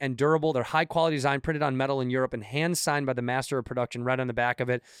heavy and durable. They're high quality design, printed on metal in Europe, and hand signed by the master of production right on the back of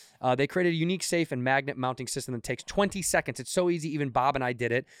it. They created a unique safe and magnet mounting system that takes 20 seconds. It's so easy. Even Bob and I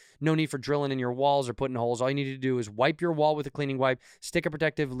did it. No need for drilling in your walls or putting holes. All you need to do is wipe your wall with a cleaning wipe, stick a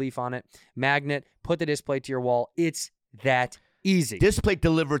protective leaf on it, magnet, put the display to your wall. It's that easy. Displate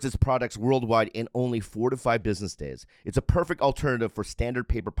delivers its products worldwide in only 4 to 5 business days. It's a perfect alternative for standard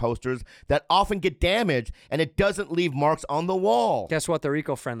paper posters that often get damaged, and it doesn't leave marks on the wall. Guess what? They're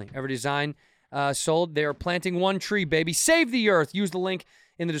eco-friendly. Every design sold, they're planting one tree, baby. Save the earth. Use the link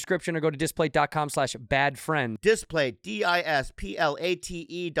in the description or go to displate.com/badfriend. Displate,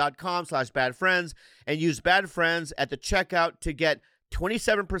 displate.com/badfriends, and use Bad Friends at the checkout to get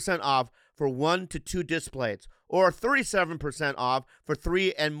 27% off for 1 to 2 displays, or 37% off for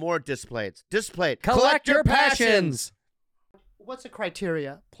 3 and more displays. Displate. Collect your passions. What's the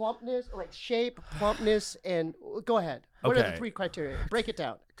criteria? Plumpness, like shape, plumpness, and go ahead. What are the Okay. 3 criteria? Break it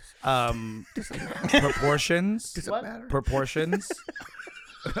down. Proportions. What? Proportions.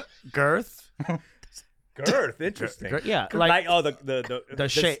 Girth. girth. Interesting. Yeah, Like like the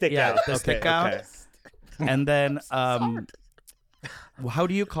shape. stick Yeah, out. the Okay, stick out. okay. And then how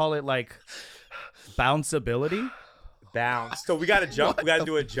do you call it? Like bounceability. Bounce. So we got to jump. We got to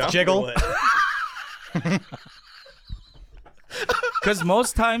do a jump. Jiggle. or what? Because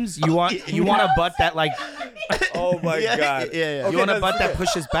most times you want a butt that like Oh my Yeah, god. yeah. you want a butt that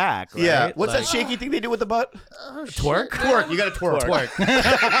pushes back. Right? Yeah. What's Like, that shaky thing they do with the butt? Twerk. Twerk. You got to twerk. You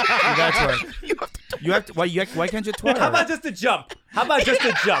gotta twerk. You have to. Why can't you twerk? How about just a jump? How about just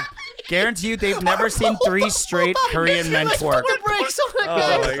a jump? Guarantee you, they've never seen 3 straight Korean men twerk. Breaks on the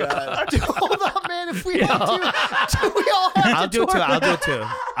Oh my god. Dude, hold on, man. If we all do, we all have I'll to do it too.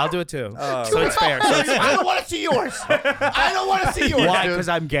 twerk. I'll do it too. So it's fair. So it's fair. I don't want to see yours. I don't want to see yours. Why? dude. Because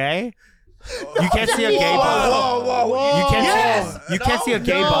I'm gay. You can't see a gay butt. Whoa. You can't Yes. see. You can't see a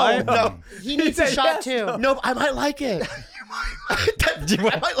gay butt. No. He needs a shot too. No, I might like it.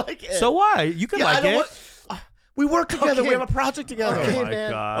 I might like it. So why? You can Yeah, I like don't it. want- we work together. Okay. We have a project together. Okay, Oh my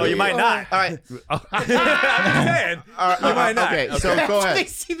man. god. Oh, you might not. All right. I'm just saying. You might not. Okay, so go They ahead.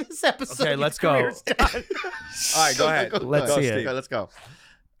 see this episode. Okay, let's go. All right, go ahead. Let's see it. Go, let's go.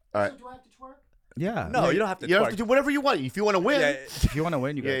 All right. Yeah. No, you don't have to. You have to twerk. do whatever you want. If you want to win. Yeah, If you want to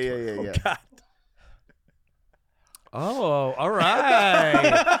win, you gotta twerk. Yeah. God. Oh, all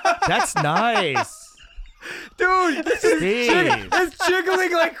right. That's nice. Dude, this is Steve. it's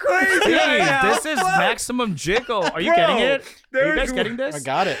jiggling like crazy. Steve, right now. this is maximum jiggle. Are you Bro, getting it? Are you there's- guys getting this? I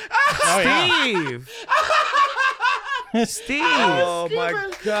got it. Oh, yeah. Steve. Steve. Oh my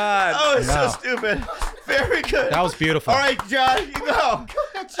god. Oh, it's No. so stupid. Very good. That was beautiful. All right, John, you go. Go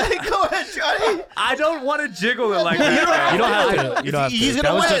ahead, Johnny. I don't want to jiggle it like that. You don't have to. You don't have to. He's That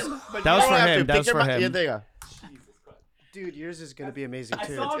gonna was win. just. But That you was don't for have him. to. That Pick was your for mi- Yeah, him. there you go. Dude, yours is gonna be amazing I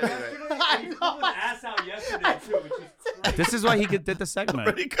too. saw him yesterday. He pulled an ass out yesterday too, which is crazy. This is why he did the segment.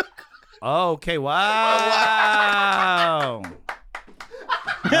 Ready, go. Oh, okay. Wow.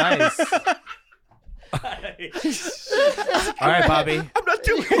 Nice. All right, Bobby. I'm not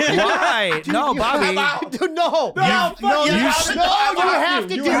doing it. Why? No, Bobby. Dude, no. No, you have to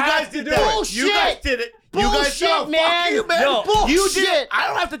do You it. guys did it. Bullshit. You guys did it. You guys Bullshit, no, man. Fuck you, man. No. You did Bullshit. it. I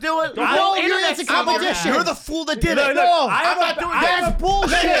don't have to do it. No, you're internet it's a song. competition. You're the fool that did No, it. look, No, I'm not doing that. That's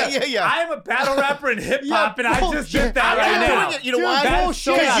bullshit. Yeah. I am a battle rapper in hip hop, and I just bullshit. did that I'm right not now. doing it. You know Dude, why? that's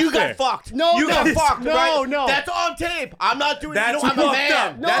so Because you out there. got fucked. No, you got no. fucked. No, right? no. That's on tape. I'm not doing it. That's You know, I'm a fucked man.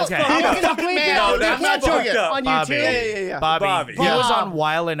 up. No, That's Okay. fucked I'm up. gonna fucking bleep man. it. No, You that's can't not do fucked it up. on Bobby. YouTube. Yeah. Bobby, he Yeah. was on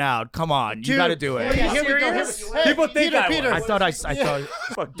Wildin' Out. Come on, you got to do it. Okay, here we go. Hey, People think I Peter. was. I thought.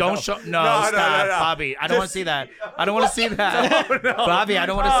 Don't show. No, No, stop, no. Bobby. I don't want to see that. I don't want to see that. Bobby, I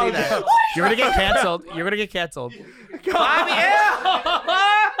don't want to see that. You're gonna get canceled. You're gonna get canceled. Bobby,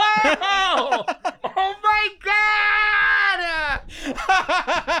 oh my God!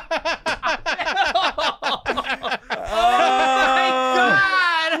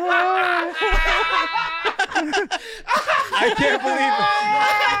 I can't believe it.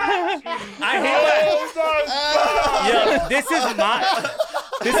 I hate that. Yo, this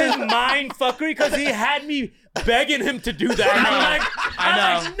is mind fuckery because he had me begging him to do that. And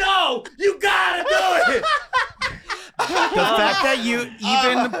I'm like, no, you gotta do it. The fact that you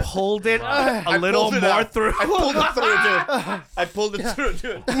even pulled it a little pulled it more out. through. I pulled it through, dude. I pulled it through,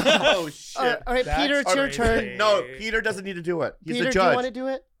 dude. Oh, shit. All right, Peter, it's your turn. No, Peter doesn't need to do it. He's Peter, the do you judge. want to do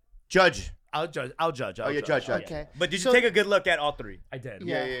it? Judge. I'll judge. I'll judge. Oh, yeah, judge. Okay. But did you So- take a good look at all three? I did.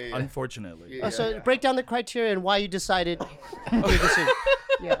 Yeah. Unfortunately. So break down the criteria and why you decided.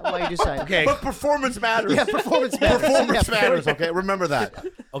 Why you decided. Okay. But performance matters. Yeah, performance matters. Performance Yeah. matters, okay? Remember that.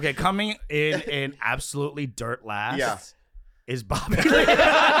 Okay. Coming in absolutely dirt last. Yeah. Is Bobby.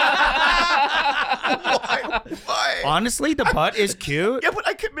 Why? Honestly, the butt is cute. Yeah, but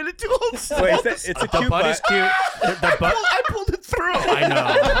I committed to all Wait, it's a The cute butt is cute. The butt. I pulled it through. I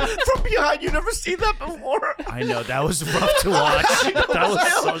know. From behind. You never seen that before. I know. That was rough to watch. That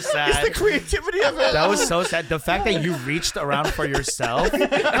was so It's the sad. creativity of it. That was so sad. The fact that you reached around for yourself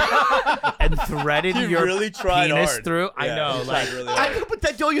and threaded He your really tried penis hard. through. I Yeah, know. he Like, tried really I hard. know, but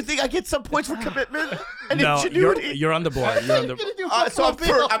that don't you think I get some points for commitment and no, ingenuity? you're on the board. You're on the. So I'm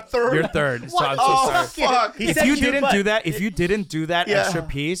third. I'm third. You're third. So I'm so Oh, sorry. fuck. He If said you cute didn't butt. do that, if you didn't do that Yeah. extra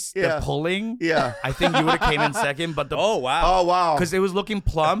piece, Yeah. the pulling, Yeah. I think you would have came in second. But the Oh wow. Oh, wow. because it was looking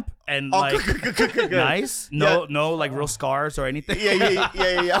plump and Oh, like good. nice, no like real scars or anything.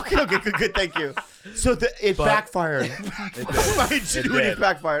 Yeah. Okay, good. Thank you. So it backfired. My ingenuity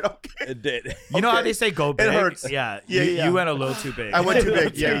backfired. Okay. It did. You know how they say go big? hurts. Yeah. Yeah, you, yeah. you went a little too big. I went too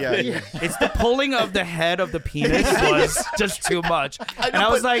big. Yeah. It's the pulling of the head of the penis was just too much. And I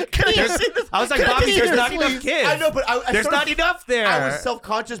was like, can I there's- see this? I was like, Can I Bobby, see there's this, not please? enough kids. I know, but I there's started- not enough there. I was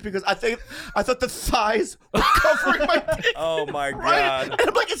self-conscious because I thought the thighs were covering my dick. Oh my Right? god. And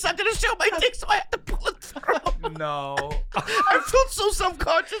I'm like, it's not gonna show my dick, so I have to pull it through. No. I felt so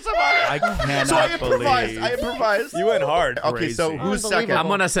self-conscious about it. I cannot So I improvised. believe. I improvised. You went hard. Okay, so Crazy. who's second? I'm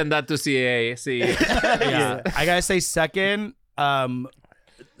gonna send that to CAA. See, Yeah. I gotta say, second,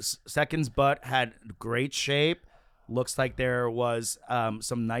 second's butt had great shape. Looks like there was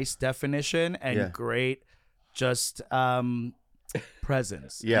some nice definition and Yeah. great just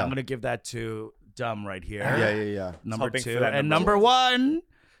presence. Yeah. I'm gonna give that to Dumb right here. Yeah. Number hoping for 2 that and number number 1.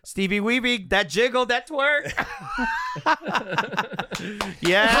 Stevie Weeby, that jiggle, that twerk.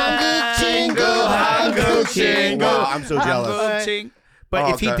 Yeah. Hango chingo. I'm so jealous. Hango ching. But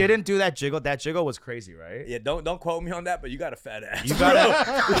Oh, if he okay. didn't do that jiggle was crazy, right? Yeah, don't quote me on that, but you got a fat ass. You got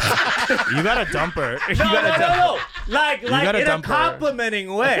a dumper. You No, got a dumper. no. Like got a in a dumper.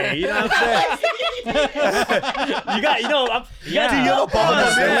 complimenting way. You know what I'm saying? you got, Yeah. You have a bubble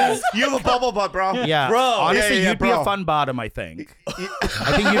butt, Yeah. man. You have a bubble butt, bro. Yeah, Bro. Honestly, Yeah, you'd be bro. a fun bottom. I think.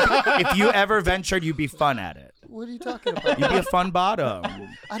 I think if you ever ventured, you'd be fun at it. What are you talking about? You'd be a fun bottom.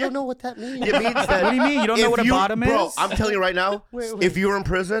 I don't know what that means. It means that. What do you mean? You don't know if what a bottom bro, is? I'm telling you right now. Wait. If you were in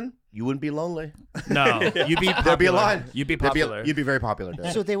prison, you wouldn't be lonely. No, you'd be popular. There'd be a line. You'd be There'd popular. You'd be very popular.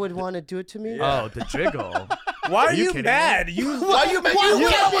 Dude. So they would want to do it to me? Oh, the jiggle. Why are you you kidding mad? me? Why you mad? You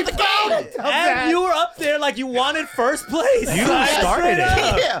get with the game. And you were up there like you wanted first place. You Like, started straight it.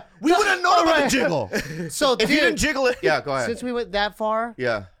 up. Yeah, we would have known about the jiggle. So, If you didn't jiggle it, yeah, go ahead. since we went that far,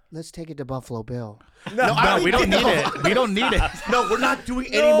 Yeah. let's take it to Buffalo Bill. No, No, we don't need it. We don't need it. No, we're not doing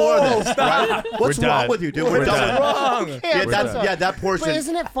any more of this. Right? What's We're wrong done. with you, dude? We're done. done. Wrong. Yeah, We're that's done. that portion. But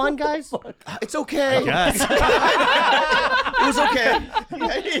isn't it fun, guys? It's okay. Yes. It was okay.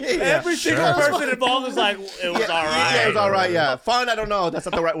 Yeah. Every single person involved was like, it was all right. Yeah, it was all right. Yeah, fun. I don't know. That's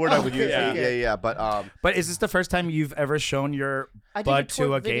not the right word I would use. Yeah. Yeah. But But is this the first time you've ever shown your I did butt to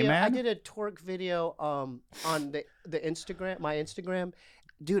twerk a gay video. man? I did a twerk video on the Instagram, my Instagram.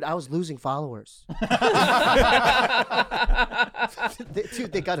 Dude, I was losing followers.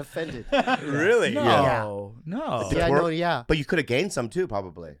 They got offended. Really? No. No. Yeah, I know. Yeah, but you could have gained some too,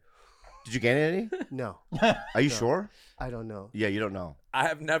 probably. Did you gain any? no, Are you sure? I don't know. Yeah, you don't know. I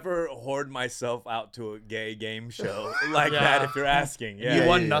have never whored myself out to a gay game show like that, if you're asking. Yeah. You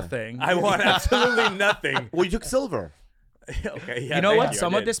won yeah. nothing. I won absolutely nothing. Well, you took silver. Okay, yeah. You know thank what? you,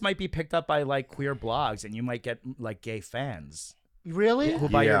 Some I of did. this might be picked up by like queer blogs, and you might get like gay fans Really? who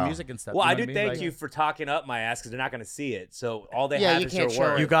buy your Yeah. music and stuff. Well, You I know do what mean? thank Like, you for talking up my ass because they're not going to see it. So all they Yeah, have you is your can't show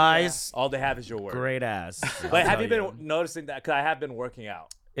word. it. You guys, All they have is your word. great ass. But I'll have you been tell noticing that? Because I have been working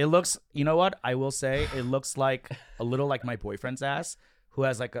out. It looks. You know what? I will say it looks like a little like my boyfriend's ass, who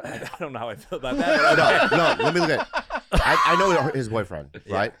has like a. I don't know how I feel about that. No. Let me look at. I know his boyfriend,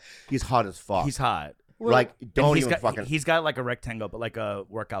 right? He's hot as fuck. He's hot. like And don't he's even got, fucking. He's got like a rectangle, but like a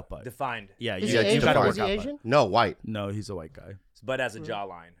workout butt. Defined. Yeah, Is you, he you Asian? got a Defined. Is he workout butt. Asian? No, white. No, he's a white guy. But as a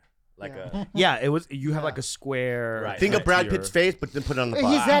jawline. Like a. Yeah, it was. You have like a square. Right. Think to of Brad your- Pitt's face, but then put it on the He's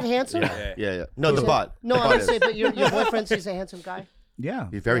butt. that handsome? Yeah. No, the butt. No, The I butt would say, is. but your boyfriend says he's a handsome guy. Yeah.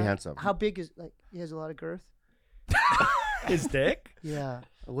 He's very Yeah. handsome. How big is like? He has a lot of girth. His dick. Yeah.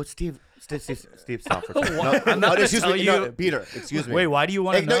 What's Steve stop for a second. I'm not gonna excuse tell me. you- No, Peter, excuse me. Wait, why do you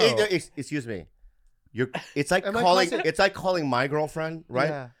want to know? Excuse me. It's like Am I calling. cussing? It's like calling my girlfriend, right?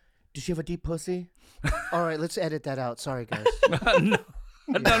 Yeah. Does she have a deep pussy? All right, let's edit that out. Sorry, guys.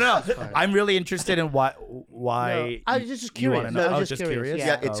 No. I'm really interested in why. No, I was just you wanna curious. know? I Oh, was just curious. Yeah,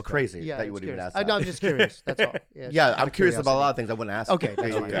 Yeah. it's Okay. crazy Yeah, that you it's would even curious. ask that. No, I'm just curious. That's all. Yeah, Yeah, out I'm of curious about a curiosity. lot of things I wouldn't ask. Okay, you.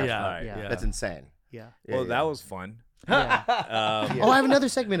 that's fine. Yeah. Yeah. That's insane. Yeah. Well, that was fun. Yeah. Um, Oh, I have another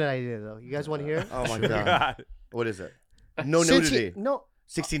segment that I did though. You guys want to hear it? Oh my god. What is it? No Since nudity. no.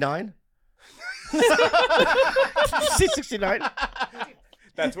 69? 69?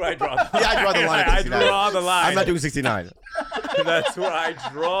 That's where I draw the line. Yeah, I draw the line at I 69. draw the line. I'm not doing 69. That's where I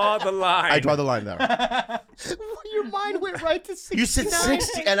draw the line. I draw the line there. Your mind went right to 69. You said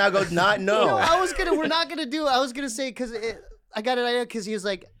 60, and I go, not, No, no. I was gonna. We're not gonna do. I was gonna say because I got an idea because he was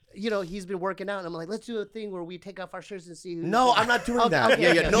like, he's been working out, and I'm like, let's do a thing where we take off our shirts and see. Who's No, I'm not doing Okay, that. okay,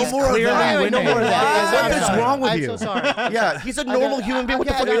 Yeah, okay. no He's more of clearly that. Anyway, no more of that. What I'm is sorry. wrong with I'm you? so sorry. Yeah, he's a normal human being. What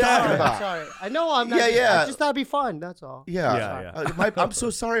the fuck are you talking about? I'm sorry. I know I'm not. Yeah, yeah. I just thought it'd be fun. That's all. Yeah. I'm so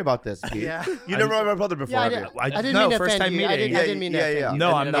sorry about this, Pete. Yeah. You never met my brother before, Yeah, I, have did, you? I didn't No, mean to first offend time you. I meeting. didn't mean to Yeah, offend yeah. you.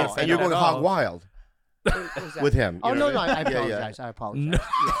 No, I I'm didn't mean not. to And you're offend going you. hog wild What was that? with him. Oh you know no, what no, I mean? Yeah, yeah. apologize. I apologize.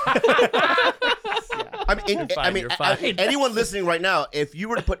 Yeah. You're fine. Anyone listening right now, if you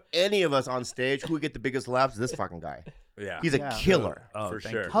were to put any of us on stage, who would get the biggest laughs? This fucking guy. Yeah. He's a killer. for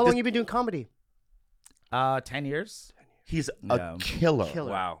thank sure. you. How long you been doing comedy? 10 years. He's Yeah. a killer.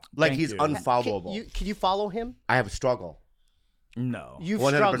 Wow. Like Thank he's you. unfollowable. Can you follow him? I have a struggle. No. You've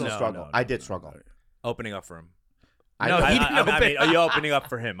 100% struggled. struggle. I did struggle. Opening up for him. No, I he didn't mean, open. are you opening up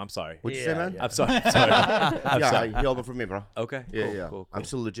for him? I'm sorry. What'd you say, man? I'm sorry. I'm sorry. I'm Yeah, sorry. he opened for me, bro. Okay. Yeah, cool, yeah. Cool, I'm cool.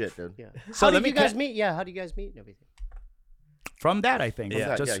 still legit, dude. Yeah. So How let did me you guys ca- meet? Yeah. How do you guys meet and everything? From that, I think.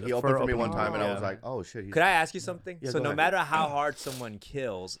 Yeah. Yeah, he opened for me one time, and I Yeah. was like, oh shit. He's... Could I ask you something? Yeah, So go no ahead. matter how hard someone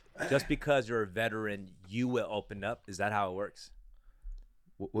kills, just because you're a veteran, you will open up. Is that how it works?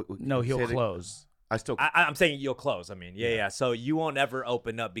 No, he'll say it- close. I still. I'm saying you'll close. I mean, yeah. So you won't ever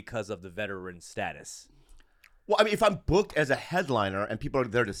open up because of the veteran status. Well, I mean, if I'm booked as a headliner and people are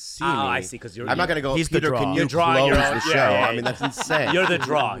there to see me, I see. Because you're I'm not gonna go. He's the Peter, draw. can you You're drawing close your the own- show? yeah, yeah, I mean, that's insane. You're the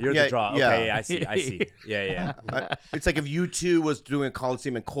draw. You're Yeah, the draw. yeah. Okay, I see. I see. Yeah. It's like if U2 was doing a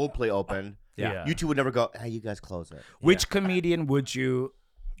Coliseum and Coldplay open, Yeah. U2 would never go, hey, you guys close it. Which comedian would you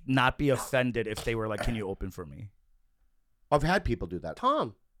not be offended if they were like, "Can you open for me?" I've had people do that.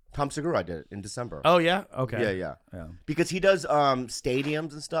 Tom. Tom Segura did it in December. Oh yeah. Okay. Yeah. Because he does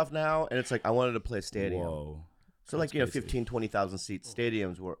stadiums and stuff now, and it's like, I wanted to play a stadium. Whoa. So like, 15, 20,000 seat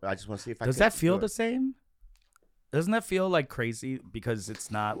stadiums where I just want to see if I Does could that feel do the it. same? Doesn't that feel like crazy because it's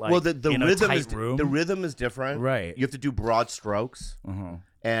not like Well, the in a rhythm tight is room? the rhythm is different. Right. You have to do broad strokes. Uh-huh.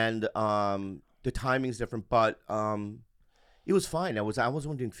 And the timing's different, but it was fine. I was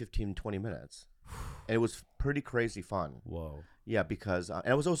only doing 15, 20 minutes, and it was pretty crazy fun. Whoa. Yeah, because and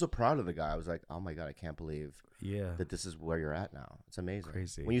I was also proud of the guy. I was like, oh my god, I can't believe Yeah. that this is where you're at now. It's amazing.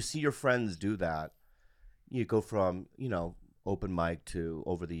 Crazy. When you see your friends do that, you go from open mic to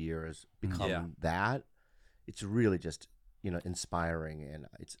over the years become Yeah. that. It's really just inspiring, and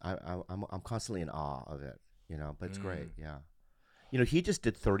I'm constantly in awe of it. But it's great. Yeah. He just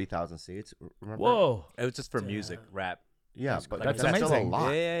did 30,000 seats. Remember? Whoa. It was just for music, rap. Yeah, but That's that's still a amazing.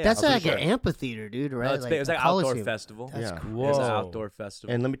 lot. Yeah. That's for like sure. an amphitheater, dude, right? No, it's big. It was like a an outdoor Coliseum. festival. That's Yeah. cool. It was an Whoa. outdoor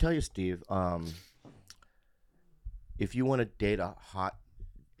festival. And let me tell you, Steve, if you want to date a hot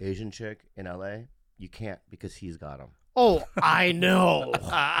Asian chick in LA, you can't because he's got them. Oh, I know.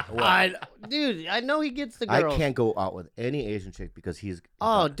 Dude, I know he gets the girls. I can't go out with any Asian chick because he's.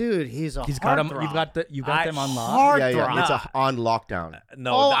 Oh, dude, he's a He's got them. heartthrob. You got them on lock. Heart Yeah, throb. it's on lockdown.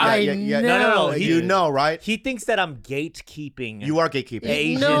 No, Oh, I- I no. You know, right? He thinks that I'm gatekeeping. You are gatekeeping.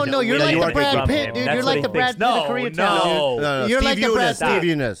 Asian No, you're women like the from Brad him. Pitt, dude. That's You're what like he the Brad thinks. Pitt of No, Koreatown, no. dude. No, You're Steve like the Eunice. Brad Steve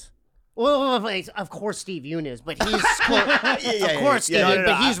Eunice. Well, of course Steve Eunice, but he's close. yeah, Of course, yeah, Steve, no,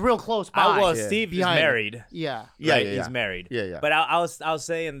 but no, he's real close by. Well, Yeah. Steve is Behind him. married. Yeah. Yeah, Right? yeah, He's yeah. married. Yeah, yeah. But I was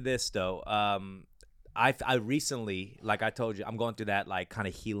saying this though. I recently, like I told you, I'm going through that like kind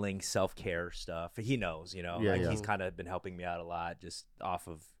of healing self-care stuff. He knows, Yeah, like yeah. he's kind of been helping me out a lot just off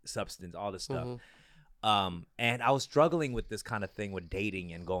of substance, all this stuff. Mm-hmm. And I was struggling with this kind of thing with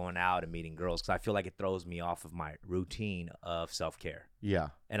dating and going out and meeting girls because I feel like it throws me off of my routine of self-care. Yeah.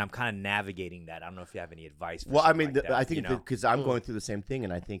 And I'm kind of navigating that. I don't know if you have any advice. For Well, I something mean, like that, I think you know? because I'm going through the same thing,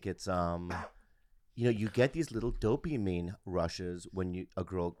 and I think it's you get these little dopamine rushes when a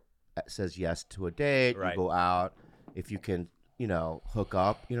girl says yes to a date, Right. you go out, if you can, hook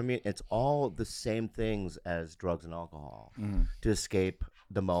up. You know what I mean? It's all the same things as drugs and alcohol to escape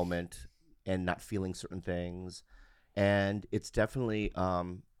the moment and not feeling certain things, and it's definitely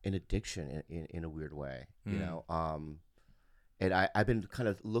an addiction in a weird way. And I've been kind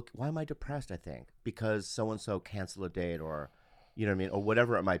of why am I depressed? I think because so-and-so canceled a date or, you know what I mean? Or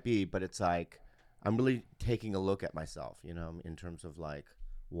whatever it might be. But it's like, I'm really taking a look at myself, in terms of like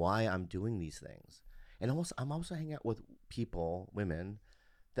why I'm doing these things. And I'm also hanging out with women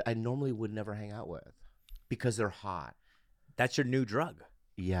that I normally would never hang out with because they're hot. That's your new drug.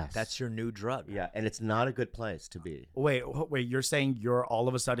 Yes. That's your new drug. Yeah. And it's not a good place to be. Wait. You're saying you're all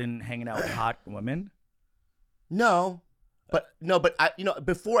of a sudden hanging out with hot women? No. But I,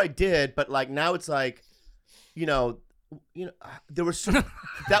 before I did, but like now it's like, there was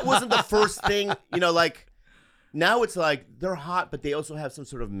that wasn't the first thing, like now it's like they're hot, but they also have some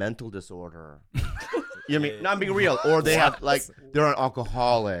sort of mental disorder. You know what I mean? No, I'm being real. Or they have like they're an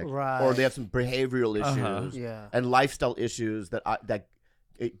alcoholic, Right. or they have some behavioral issues Yeah. and lifestyle issues that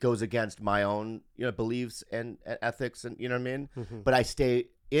it goes against my own beliefs and ethics, and you know what I mean. But I stay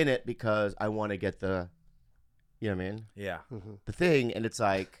in it because I want to get the. You know what I mean? Yeah. The thing, and it's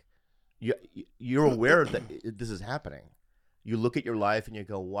like you're aware that this is happening. You look at your life and you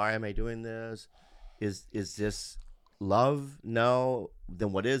go, "Why am I doing this? Is this love? No.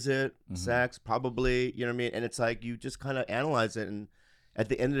 Then what is it? Sex? Probably." You know what I mean? And it's like you just kind of analyze it, and at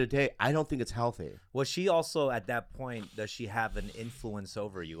the end of the day, I don't think it's healthy. Was she also at that point, does she have an influence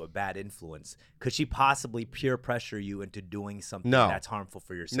over you, a bad influence? Could she possibly peer pressure you into doing something that's harmful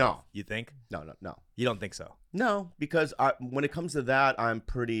for yourself? No. You think? No. You don't think so? No, because when it comes to that, I'm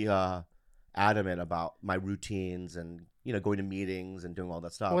pretty adamant about my routines and, going to meetings and doing all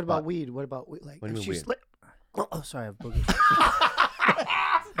that stuff. What about weed? What about weed? Like, What do you if mean she's weed? oh, sorry, I have boogers.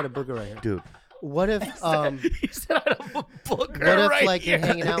 I got a booger right here. Dude. What if He said I have a booger what if right like here. you're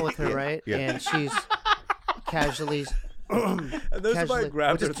hanging out with her, right? Yeah. And she's casually And there's somebody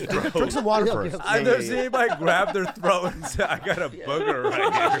grab their throat. Drink some water first. I've never seen anybody grab their throat and say, I got a booger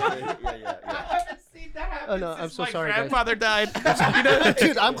right here. Yeah. Oh no, I'm so sorry, guys. Grandfather died.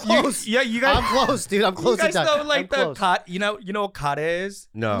 Dude, I'm close. You guys. I'm close, dude. I'm close You guys to know done. like I'm the close. cot. You know what kata is?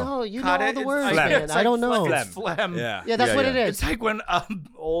 No. No, you know Kata all the is words, like- man. it's I like don't know. It's phlegm. Yeah. Yeah, that's Yeah, what yeah. it is. It's like when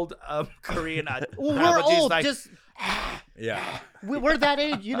old Korean. Well, we're apologies, old. like, Just Yeah. we're that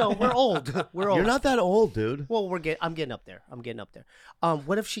age. We're old. We're old. You're not that old, dude. Well, I'm getting up there.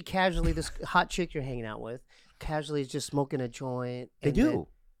 What if she casually, this hot chick you're hanging out with, casually is just smoking a joint? They and do. then-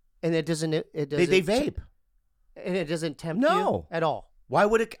 and it doesn't. It doesn't. They vape. And it doesn't tempt No. you at all. Why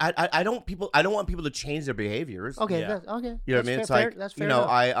would it? I don't want people to change their behaviors. Okay. Yeah. Okay. You know what I mean? That's It's fair, like that's fair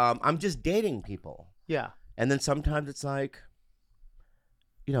enough. I'm just dating people, Yeah. and then sometimes it's like,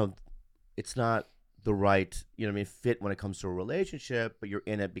 it's not the right fit when it comes to a relationship, but you're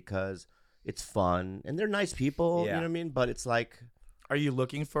in it because it's fun and they're nice people. Yeah. You know what I mean? But it's like, Are you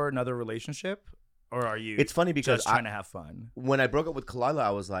looking for another relationship, or are you? it's funny because just trying to have fun. when I broke up with Kalila,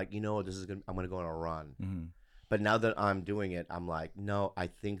 I was like, I'm gonna go on a run. Mm-hmm. But now that I'm doing it, I'm like, no, I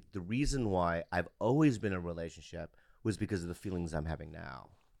think the reason why I've always been in a relationship was because of the feelings I'm having now.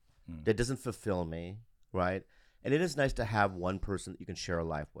 That doesn't fulfill me, right? And it is nice to have one person that you can share a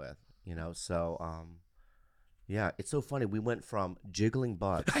life with, So, yeah, it's so funny. We went from jiggling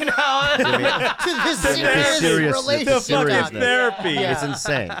butts. To this serious serious- relationship. seriousness. talk. Therapy. Yeah. It's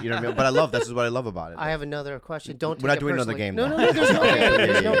insane. You know what I mean? But I love this is what I love about it. I have another question. Don't. We're take not doing it another personally. game. No, now. there's no game.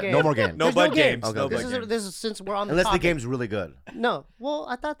 There's no game. No more games. No There's bud games. Okay, No okay. bud games. This is since we're on the Unless the topic. game's really good. No. Well,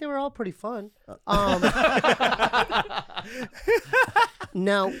 I thought they were all pretty fun.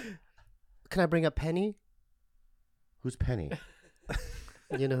 Now, can I bring up Penny? Who's Penny?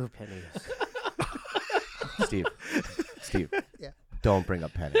 You know who Penny is. Steve. Yeah. Don't bring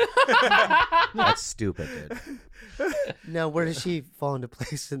up Penny. That's stupid, dude. Now, where does she fall into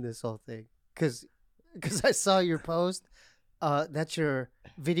place in this whole thing? Because I saw your post. That's your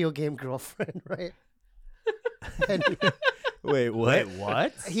video game girlfriend, right? Penny. Wait, what?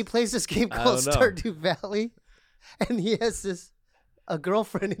 What? He plays this game I called don't know. Stardew Valley, and he has a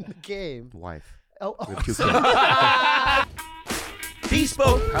girlfriend in the game. Wife. Oh, We have 2 kids.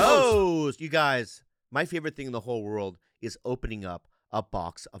 Bespoke Post. You guys, my favorite thing in the whole world is opening up a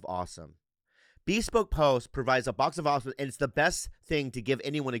box of awesome. Bespoke Post provides a box of awesome, and it's the best thing to give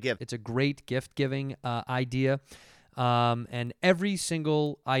anyone a gift. It's a great gift-giving idea, and every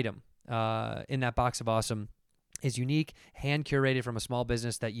single item in that box of awesome is unique, hand-curated from a small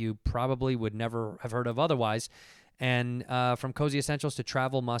business that you probably would never have heard of otherwise. And from Cozy Essentials to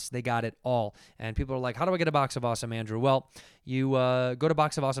Travel Must, they got it all. And people are like, how do I get a box of awesome, Andrew? Well, you go to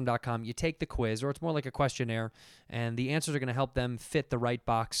boxofawesome.com, you take the quiz, or it's more like a questionnaire, and the answers are going to help them fit the right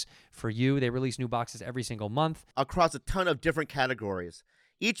box for you. They release new boxes every single month. Across a ton of different categories.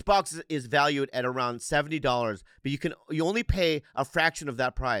 Each box is valued at around $70, but you only pay a fraction of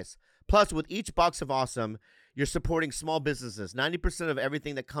that price. Plus, with each box of awesome, you're supporting small businesses. 90% of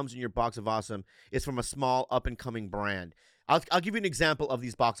everything that comes in your box of awesome is from a small up-and-coming brand. I'll give you an example of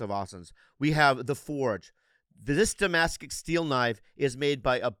these box of awesomes. We have The Forge. This Damascus steel knife is made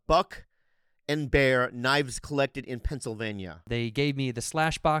by a Buck and Bear Knives Collected in Pennsylvania. They gave me the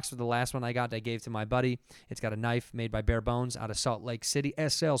Slash box for the last one I got. I gave to my buddy. It's got a knife made by Bare Bones out of Salt Lake City,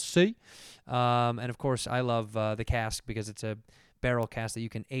 SLC. And, of course, I love the cask because it's a barrel cask that you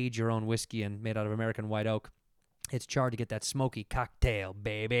can age your own whiskey in, made out of American white oak. It's charred to get that smoky cocktail,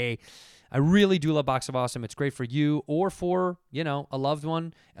 baby. I really do love Box of Awesome. It's great for you or for, a loved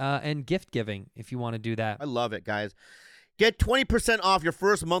one and gift giving if you want to do that. I love it, guys. Get 20% off your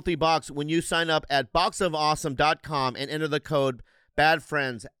first monthly box when you sign up at boxofawesome.com and enter the code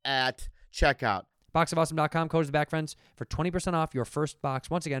BADFRIENDS at checkout. Boxofawesome.com, code is the Back Friends for 20% off your first box.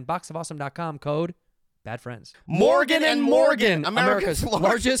 Once again, boxofawesome.com, code Bad Friends. Morgan and Morgan, America's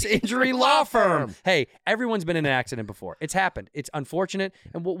largest injury law firm. Hey, everyone's been in an accident before. It's happened. It's unfortunate.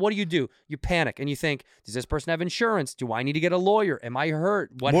 And what do? You panic and you think, does this person have insurance? Do I need to get a lawyer? Am I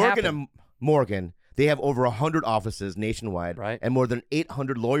hurt? What happened? Morgan, They have over 100 offices nationwide, Right. and more than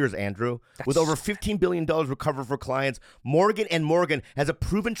 800 lawyers, Andrew. With over $15 billion recovered for clients, Morgan & Morgan has a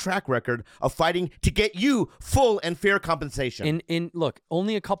proven track record of fighting to get you full and fair compensation. Look,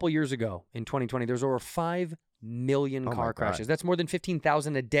 only a couple years ago in 2020, there's over 5 million Oh my car God. crashes. That's more than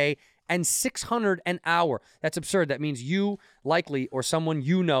 15,000 a day and 600 an hour. That's absurd. That means you likely or someone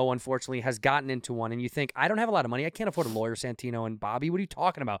you know, unfortunately, has gotten into one and you think, I don't have a lot of money. I can't afford a lawyer, Santino and Bobby. What are you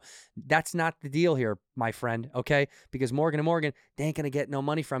talking about? That's not the deal here, my friend, okay? Because Morgan & Morgan, they ain't going to get no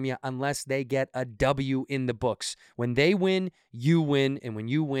money from you unless they get a W in the books. When they win, you win. And when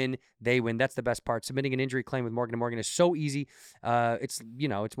you win, they win. That's the best part. Submitting an injury claim with Morgan & Morgan is so easy. It's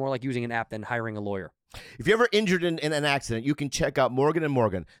more like using an app than hiring a lawyer. If you're ever injured in an accident, you can check out Morgan &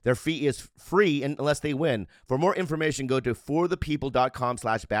 Morgan. Their fee is free unless they win. For more information, go to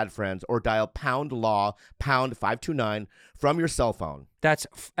forthepeople.com/badfriends or dial #law #529 from your cell phone. That's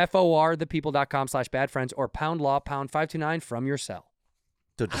forthepeople.com/badfriends or #law #529 from your cell.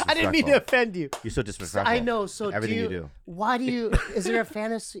 So I didn't mean to offend you. You're so disrespectful. I know. So everything do you do. Why do you? Is there a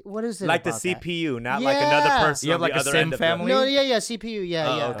fantasy? What is it? Like the about that? CPU, not like another Yeah. person. You have on like the a other sim end of the- family? No, yeah, CPU, yeah,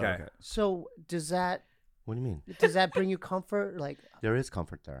 Oh, yeah. okay. So does that What do you mean? bring you comfort? Like There is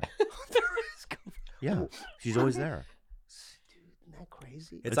comfort there. there is comfort. Yeah, she's always there. Isn't that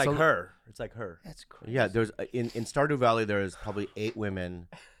crazy? It's like her. It's like her. That's crazy. Yeah, there's in Stardew Valley. There is probably 8 women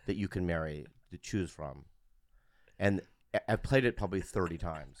that you can marry to choose from, and I've played it probably 30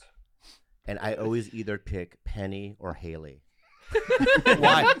 times, and I always either pick Penny or Haley.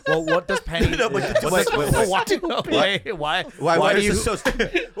 Why? Well, what does Penny? No, but what's- wait. Why? Why do is you? this so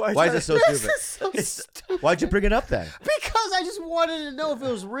stupid? Why is it so This stupid? is so stupid. Why'd you bring it up then? Because I just wanted to know if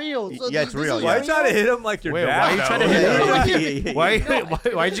it was real. So Yeah, it's this real, is yeah. Why you trying to hit him like your Wait, dad? why are you though? trying to hit him?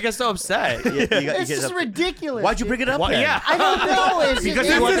 Yeah. Why did you get so upset? It's just ridiculous. Why'd you bring it up then? Yeah. I don't know. It's Because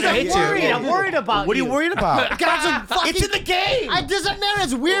just, he wanted to I'm hit you. worried. I'm worried about What are you worried about? God, It's in the game. It doesn't matter.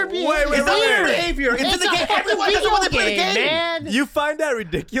 It's weird behavior. wait, It's not weird. weird behavior. It's in the a game. fucking Everyone does it when they play the video game. man. You find that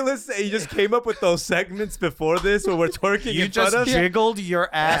ridiculous? And you just came up with those segments before this where we're twerking You in front just of? jiggled your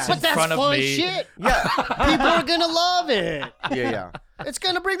ass But in that's front of fun me. shit. Yeah. People are going to love it. Yeah. It's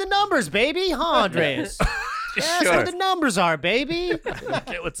going to bring the numbers, baby. Huh, Andres? That's Sure. what the numbers are, baby.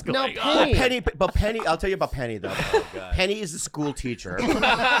 Okay, what's No, going on? Penny. Penny, I'll tell you about Penny though. Penny is a school teacher.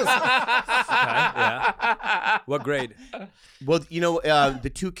 Yeah. What grade? Well,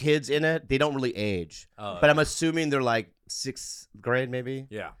 the 2 kids in it, they don't really age, but I'm assuming they're like 6th grade, maybe.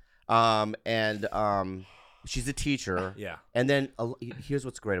 Yeah. She's a teacher. Yeah. And then here's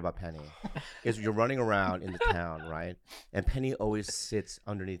what's great about Penny, is you're running around in the town, right? And Penny always sits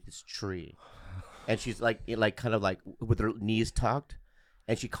underneath this tree, and she's like kind of like with her knees tucked,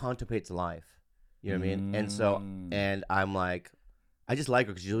 and she contemplates life. You know what I mean? And so, and I'm like, I just like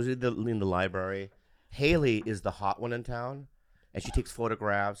her because she's always in the library. Haley is the hot one in town, and she takes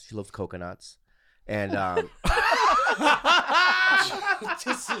photographs. She loves coconuts, and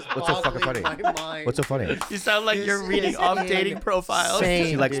This is What's so fucking boggling funny? my mind. what's so funny? You sound like you're This reading is off dating profiles. insane.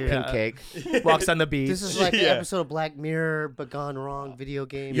 She likes dude. pink cake. Walks on the beach. This is like an episode of Black Mirror, but gone wrong. Video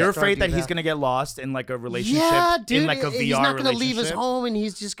game. You're afraid that Stardew he's gonna get lost in like a relationship, Yeah, dude. in like a VR he's not gonna leave his relationship? home, and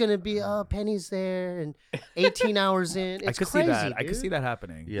he's just gonna be, Penny's there, and 18 hours in. It's I could crazy, see that. I could dude. see that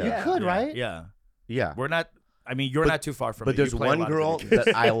happening. Yeah. You could, right? Yeah. Yeah. We're not. I mean, you're not too far from. But it. there's You play a one lot of girl video games.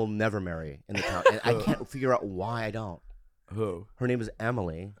 that I will never marry in the town, and I can't figure out why I don't. Who? Her name is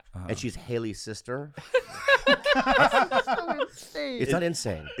Emily, and she's Haley's sister. It's not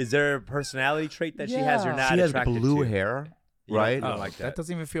insane. Is there a personality trait that she has or Yeah. not She has attracted blue to? hair, You right? don't Oh, like that that.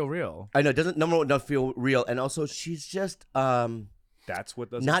 doesn't even feel real. I know. It doesn't number one doesn't feel real, and also she's just That's what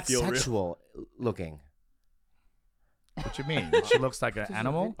doesn't not feel real. sexual looking. What you mean? She looks like an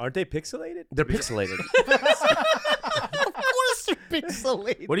animal. Aren't they pixelated? They're pixelated. Of course they're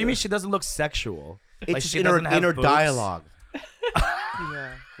pixelated. What do you mean she doesn't look sexual? It's Like just she in her doesn't have boobs? dialogue. Right. Yeah,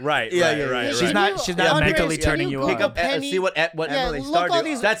 right, yeah, right, yeah. right. She's not. She's not Andres, mentally can turning you you go on. up Penny- See what Yeah, Emily look started. all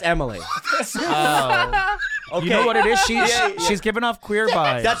these- That's Emily. Oh. Okay. You know what it is? She's giving off queer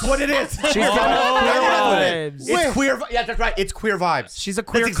vibes. That's what it is. She's giving off queer vibes. It's queer. Yeah, that's right. It's queer vibes. She's a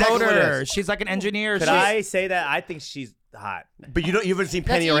queer That's exactly what it coder. is. She's like an engineer. Could She's- I say that? I think she's hot. But you haven't seen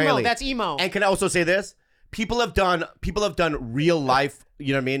That's Penny or emo. Haley. That's emo. And can I also say this? People have done real life.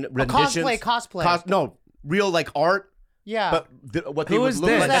 You know what I mean? Renditions. cosplay. No, real like art. Yeah. But what they Who would is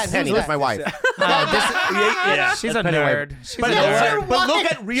look this? like. That's Who's Penny. that? That's my wife. Yeah. She's a Penny nerd. White. She's But, a nerd. but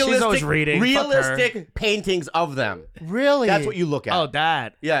look at realistic, always reading. realistic paintings of them. Really? That's what you look at. Oh,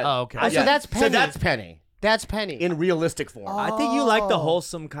 that. Yeah. Oh, okay. Oh, so that's Penny. So that's Penny That's Penny. in realistic form. I think you like the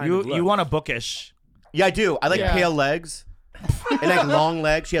wholesome kind of look. You want a bookish. Yeah, I do. I like Yeah. pale legs. and like long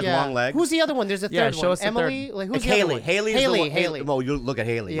legs. She has Yeah. long legs. Who's the other one? There's a Yeah, third show one. us the Emily. third. Like Like who's the other Haley. one? Haley's the one. Haley. Well, you look at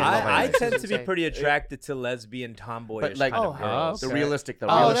Haley. Yeah. You love I Haley. tend to be Say. pretty attracted to lesbian tomboyish But like kind of oh, girls. the okay. realistic, the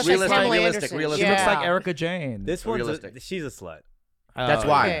Oh, that's like realistic, Pamela realistic, Anderson. realistic. She looks Yeah. like Erica Jane. This one's Realistic. she's a slut. That's Oh,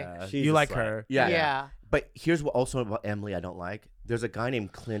 why. yeah. She's You a like slut. her. Yeah. Yeah. But here's what also about Emily I don't like. There's a guy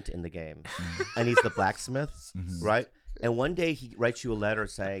named Clint in the game, and he's the blacksmith, right? And one day he writes you a letter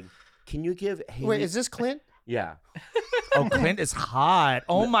saying, "Can you give Haley?" Wait, is this Clint? Yeah, Oh, Clint is hot.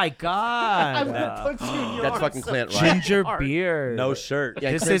 Oh my god. I'm gonna put you in your that's arms. fucking Clint, right? Ginger beard. No shirt.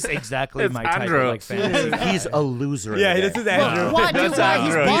 Yeah, This Clint- is exactly It's my type Andrew. of like fantasy. He's a loser. Yeah, in the this is game. Andrew. Why? Dude, That's why?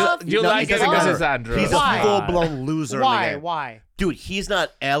 He's Andrew. buff? You No, like he it doesn't because matter. it's Andrew. He's Why? a full-blown loser. In the Why? game. Why? Dude, he's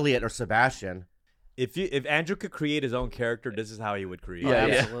not Elliot or Sebastian. If Andrew could create his own character, this is how he would create. Yeah,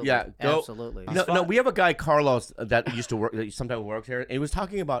 it. yeah. Absolutely. Go- Absolutely. No, we have a guy Carlos that used to work. That sometimes works here, and he was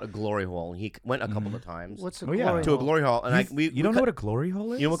talking about a glory hole. And he went a couple of times What's a Oh, yeah. glory to a hole? glory hole, and You don't know what a glory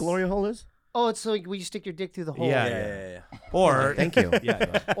hole is? you know what glory hole is? Oh, it's like when you stick your dick through the hole. Yeah, Yeah. Or Thank you.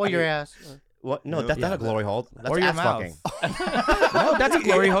 yeah. Or your ass. What? No, that's not a glory hole. That's Or your ass mouth. fucking. No, that's a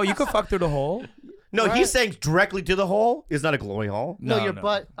glory hole. You could fuck through the hole. No, he's saying directly to the hole is not a glory hole. No, No, your no.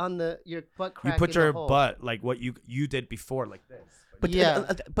 butt on your butt You crack. put in the your hole. butt like what you did before, like this. But Yeah.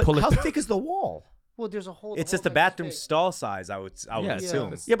 but Pull it how through. thick is the wall? Well, there's a hole. It's the just a whole thing's bathroom fake. stall size. I would Yeah,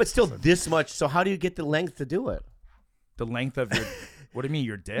 assume. Yeah, but still this much. So how do you get the length to do it? The length of your. What do you mean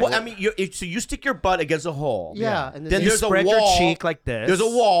your dick? Well, I mean, so you stick your butt against a hole. Yeah, and Then you there's a spread wall. your cheek like this. There's a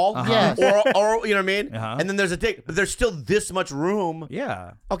wall, Yes. or you know what I mean, Uh-huh. and then there's a dick, but there's still this much room.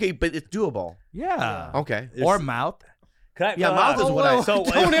 Yeah. Okay, but it's doable. Yeah. Okay, Or mouth. Yeah, mouth is what I. So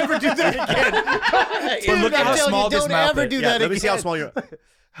Don't ever do that again. But look Dude, at I'm how telling small you, this don't mouth ever is. do Yeah, that let me see how again. small you're.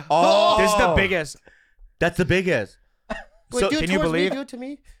 Oh, This is the biggest. That's the biggest. Wait, So do it can you towards believe- me. Do it to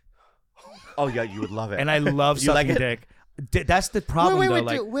me. Oh yeah, you would love it. And I love You like sucking it? dick. That's the problem, wait, though. wait,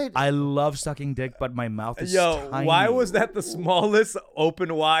 like, dude, wait. I love sucking dick, but my mouth is Yo, tiny. why was that the smallest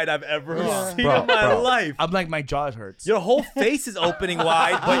open wide I've ever Yeah. seen Bro, in my bro. life? I'm like my jaw hurts. Your whole face is opening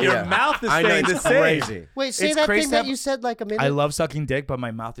wide, but your Yeah. mouth is I know, staying the it's same. crazy. Wait, say It's that crazy thing to that have- you said like a minute. I love sucking dick, but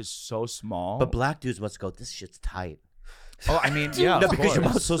my mouth is so small. But black dudes must go. This shit's tight. oh, I mean, yeah, No, of because your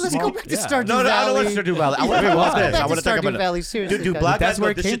course. mouth's so Let's small. go back to Yeah. Stardew No, Valley. I don't want to do Valley. I want to Yeah, talk about go this. back I want to talk Stardew about Valley. it. Seriously, Dude, guys. black That's guys where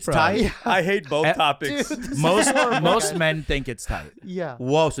go, it this came shit's from. tight. I hate both Eh, topics. Dude, most men think it's tight. Yeah.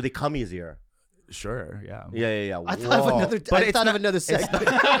 Whoa, so they come easier. Sure, yeah. Yeah. I thought of Whoa. another. But I it's thought not- of another segment.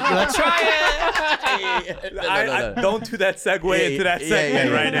 Let's try I don't do that segue into that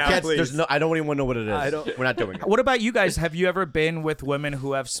segment right now, Can't- please. There's no. I don't even know what it is. I don't- We're not doing it. What about you guys? Have you ever been with women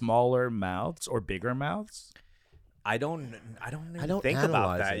who have smaller mouths or bigger mouths? I don't even don't think about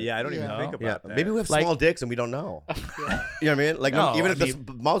analyze that. it. Yeah, I don't even Yeah. think Yeah, about that. maybe we have Like- small dicks and we don't know. You know what I mean? Like No, even I if the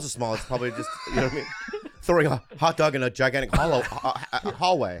mean- mouths are small, it's probably just you know what I mean. Throwing a hot dog in a gigantic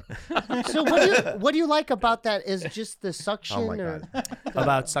hallway. So what do you like about that? Is just the suction? Oh my or, god,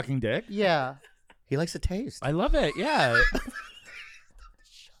 About sucking dick? Yeah. he likes the taste. I love it. Yeah.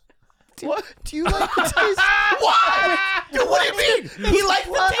 What? Do you like the taste? What? Dude, what do you mean? He likes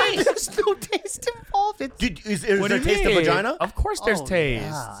the What? taste. There's no taste involved. It's, Dude, is What there do you taste of mean? vagina? Of course, there's Oh, taste.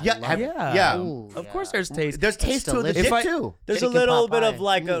 yeah. Yeah, Yeah. Ooh, Of yeah. course, there's taste. There's taste to the delicious. dick If I- too. There's a Chicken little pot bit pie. of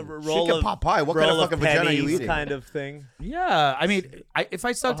like a roll Chicken of pot pie. What kind of roll fucking vagina are you pennies eating? kind of thing. Yeah, I mean, if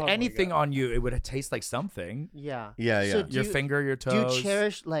I sucked anything on you, it would taste like something. Yeah. Yeah, yeah. So do Your you, finger, your Do you toes.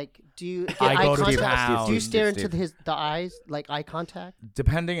 cherish like? Do you get I eye go to contact? town. Do you Steve, stare Steve. into the eyes like eye contact?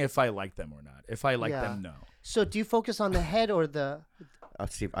 Depending if I like them or not. If I like Yeah. them, no. So do you focus on the head or the?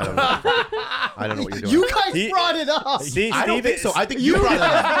 Steve, I don't know. I don't know what you're doing. You guys He- brought it up. See, I don't Steve think is- so. I think you brought it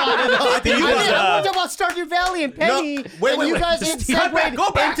up. I think you I brought mean, it I up. talked about Stardew Valley and Penny, wait, and wait, you wait. guys Just segued go back,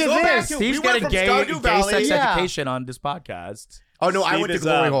 go back, into go back this. to- Steve's we went getting from gay Stardew sex Valley- Yeah. education on this podcast. Oh no, I Steve went to is,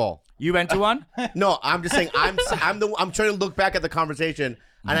 glory hole. You went to one? No, I'm just saying I'm trying to look back at the conversation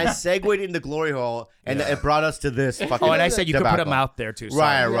and I segued into glory hole and it brought us to this fucking. Oh, and I said you could put a debacle. mouth there too.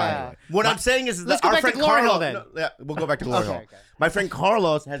 Right, sorry. right. Yeah. What I'm saying is Let's that go our back to friend glory hole Carlos. then. No, yeah, we'll go back to glory Okay, hole. okay. My friend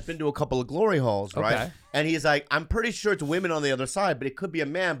Carlos has been to a couple of glory holes, right? Okay. And he's like, I'm pretty sure it's women on the other side, but it could be a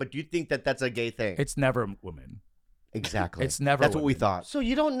man. But do you think that that's a gay thing? It's never women. Exactly. It's never That's what we women. thought. So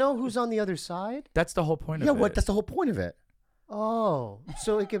you don't know who's on the other side? That's the whole point Yeah, of it. what? That's the whole point of it. Oh,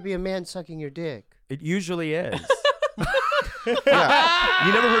 so it could be a man sucking your dick. It usually is. Yeah.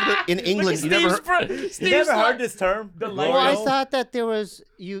 You never heard of it in England. You never heard. You never heard this term? Well, I thought that there was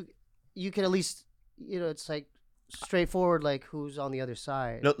you could at least it's like straightforward like who's on the other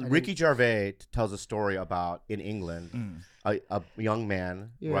side. No, I didn't- Ricky Gervais tells a story about in England, a young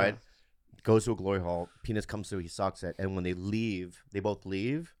man, Yeah. right, goes to a glory hole, penis comes through, he sucks it, and when they both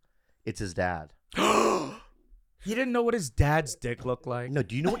leave, it's his dad. He didn't know what his dad's dick looked like. No,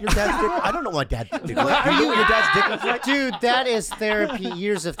 do you know what your dad's dick? I don't know what dad's dick looks like. Do you know what your dad's dick looks like? Dude, that is therapy.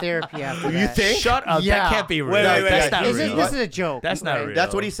 Years of therapy after that. You think? Shut up. Yeah. That can't be real. Wait, That's not This real. is a joke. That's not right? real.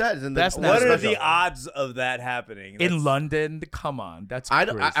 That's what he says. In the, That's not What are special. the odds of that happening? In London, come on. That's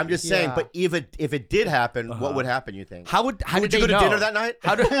crazy. I'm just saying. Yeah. But if it did happen, what would happen? You think? How would did you they go to know? dinner that night?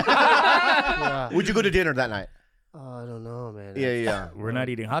 How did Yeah. Would you go to dinner that night? Oh, I don't know, man. Yeah. We're not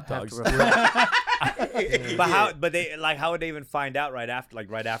eating hot dogs. But how? But they like how would they even find out right after? Like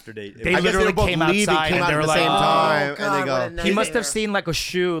right after they? They I guess literally they were both came leaving, outside came and out they at were the like, same "Oh, time, and God, they what go. a He nightmare. must have seen like a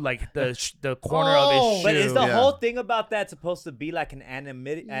shoe, like the corner of his shoe. But is the Yeah. whole thing about that supposed to be like an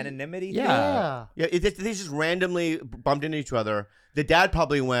anonymity? Yeah. Yeah. Yeah, they just randomly bumped into each other. The dad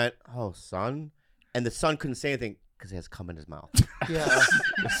probably went, "Oh, son," and the son couldn't say anything because he has cum in his mouth. Yeah. So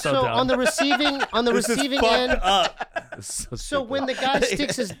So dumb. on the receiving end, So so when the guy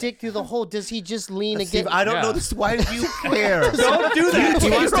sticks his dick through the hole, does he just lean Steve, against? I don't Yeah. know this. Why do you care? Don't do that. He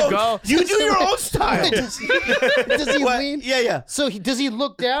wants to go. You do your own style. Does he What? lean? Yeah. So does he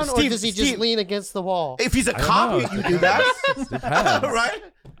look down or Steve, does he just Steve. lean against the wall? If he's a don't cop, know. you do that, Depends. right?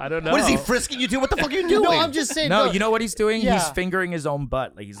 I don't know. What is he frisking you to? What the fuck are you doing? No, I'm just saying. No, you know what he's doing? Yeah. He's fingering his own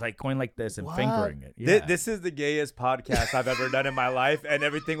butt. Like he's like going like this and fingering it. Yeah. This is the gayest podcast I've ever done in my life, and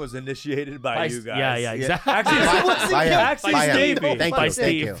everything was initiated by you guys. Yeah, exactly. Actually, By him. Actually, By him. Stevie. Thank By you.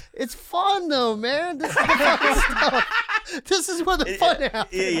 Thank you. Steve. It's fun though, man. This is the fun stuff. This is where the fun happens.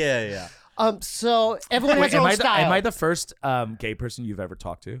 Yeah. So everyone Wait, has their own style. am I the first gay person you've ever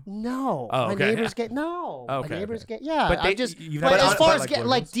talked to? No, Oh, my okay. neighbors get no. Okay, my neighbors okay. get yeah. But I they- just you've but never as talked far about, as like, get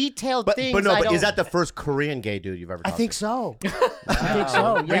like women's? detailed But things, no, I but don't, is that the first Korean gay dude you've ever I talked think to? so. I think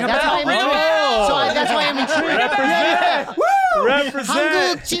so. Ring Yeah, a that's bell. why I'm intrigued. Oh! So that's why I'm intrigued. Represent.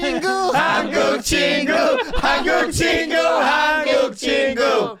 한국 친구, 한국 친구, 한국 친구, 한국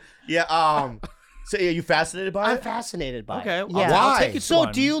친구. Yeah. So are you fascinated by I'm it? fascinated by Okay, it. I'll- Yeah. I'll take you to So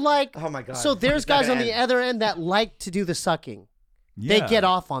one. do you like? Oh my god. So there's It's not guys on gonna the end. other end that like to do the sucking. Yeah. They get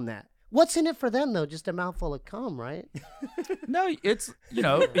off on that. What's in it for them though? Just a mouthful of cum, right? No, it's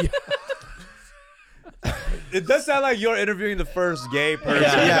It does sound like you're interviewing the first gay person.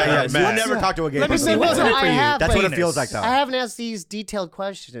 Yeah. I've You met. never talk to a gay Let me person. see what's in it for you. That's what it Penis. feels like, though. I haven't asked these detailed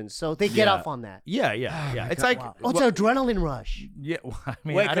questions, so they get Yeah. off on that. yeah. It's like Oh, it's an adrenaline rush. yeah. Well, I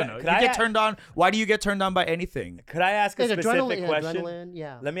mean, Wait, I don't know. could You I get a- turned on. Why do you get turned on by anything? Could I ask a There's specific adrenaline, question? adrenaline,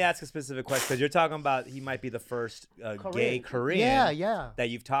 yeah. Let me ask a specific question because you're talking about he might be the first gay Korean Yeah. that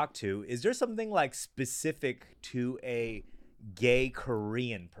you've talked to. Is there something like specific to a gay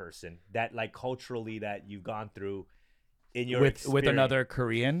Korean person that like culturally that you've gone through in your With experience? another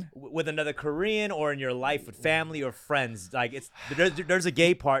Korean? With another Korean or in your life with family or friends? Like there's a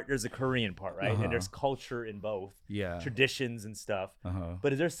gay part, there's a Korean part, right? And there's culture in both. Yeah. Traditions and stuff.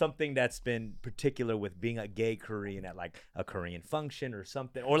 But is there something that's been particular with being a gay Korean at like a Korean function or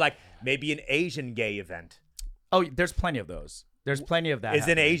something, or like maybe an Asian gay event? Oh, there's plenty of those. There's plenty of that. Is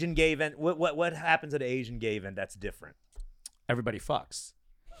an happening. Asian gay event? What happens at an Asian gay event that's different? Everybody fucks.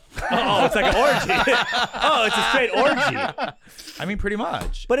 Oh, it's like an orgy. Oh, it's a straight orgy. I mean, pretty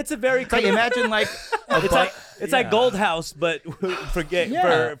much. But it's a very Like, imagine like it's like Gold House, but for gay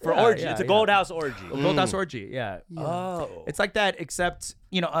Yeah, for yeah, orgy. yeah, It's a yeah. Gold House orgy. Gold House orgy. Yeah. Oh, It's like that, except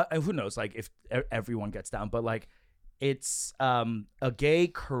who knows? Like if everyone gets down, but like it's a gay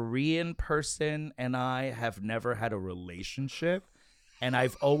Korean person, and I have never had a relationship, and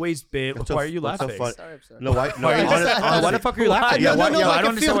I've always been. Why are you What's so laughing? fun- Sorry, I'm sorry. No, why? No, I just- honest- I- Why the fuck are you laughing? Yeah, why- no, yeah, like I a don't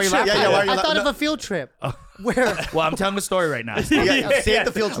understand field why you're trip. laughing. Yeah, why are you I la- thought no- of a field trip where Well, I'm telling the story right now. Yeah, save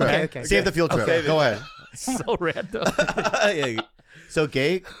the field trip. Okay. Save the field trip. Go ahead. So random. Yeah. So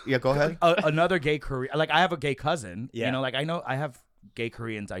gay? Yeah, go ahead. Another gay Korean. Like I have a gay cousin. Yeah. Like I know I have gay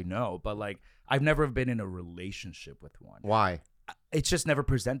Koreans I know, but like I've never been in a relationship with one. Why? It's just never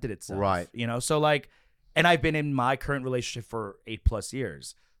presented itself. Right. So like, and I've been in my current relationship for 8+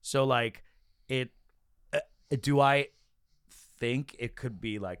 years. So like, do I think it could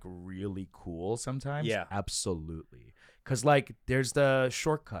be like really cool sometimes? Yeah. Absolutely. Cause like there's the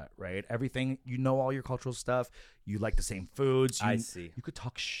shortcut, right? Everything, all your cultural stuff. You like the same foods. I see. You could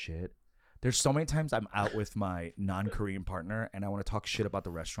talk shit. There's so many times I'm out with my non-Korean partner and I want to talk shit about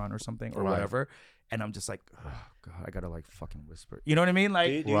the restaurant or something or Right. whatever. And I'm just like, oh God, I gotta like fucking whisper. You know what I mean?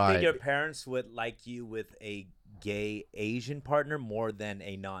 Like, Do you Right. think your parents would like you with a gay Asian partner more than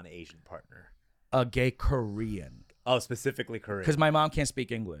a non-Asian partner? a gay Korean. Oh, specifically Korean. Because my mom can't speak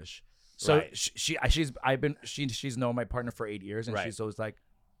English. So Right. she's known my partner for 8 years, and Right. she's always like,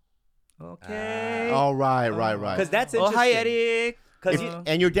 okay. Oh, right. Because that's Oh, interesting. hi, Eddie. Because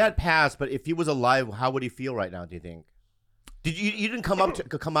And your dad passed, but if he was alive, how would he feel right now, do you think? Did you didn't come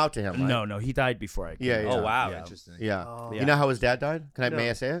out to him? Right? No, he died before I came. Yeah, Oh wow, Yeah. interesting. Yeah. Oh. You know how his dad died? May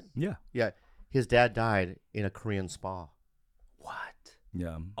I say it? Yeah. Yeah. His dad died in a Korean spa. What?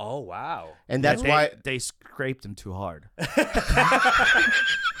 Yeah. Oh wow. And that's they, why they scraped him too hard.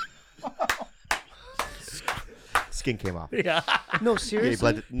 skin came off. Yeah. No, Yeah, he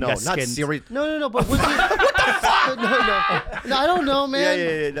seriously. bled- no, got not skinned. serious. No, but was he? What the fuck? No, I don't know, man.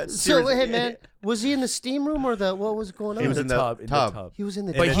 Yeah. That's So, serious. hey, man, was he in the steam room or what was going on? He was in the tub. tub. He was in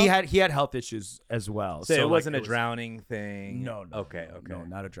the. But tub? he had health issues as well. So, it like, wasn't a was- drowning thing. No. Okay. No,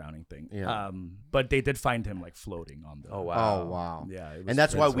 not a drowning thing. Yeah. But they did find him like floating on the. Oh wow. Oh wow. Yeah. It was And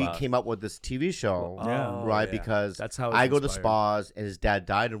that's why crazy. we came up with this TV show, Yeah. right? yeah. Because That's how it was I go to inspired. spas, and his dad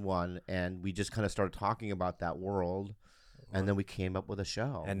died in one, and we just kind of started talking about that world, and then we came up with a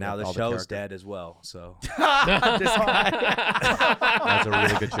show. And now with the all show's characters. dead as well. So That's a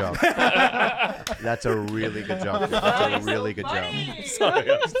really good joke. That's a really good joke. That's a really good joke. sorry.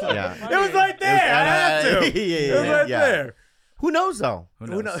 Yeah. It was right there. I had to. Yeah, It was right yeah. there. Who knows though?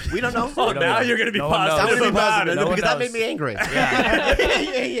 Who knows? We don't know. Oh, now you're gonna be No one knows. I'm positive gonna be about positive it. because that made me angry.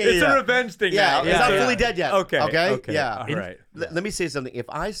 It's a revenge thing Yeah, now. it's not fully dead yet. Okay. Okay. Yeah. All right. Let me say something. If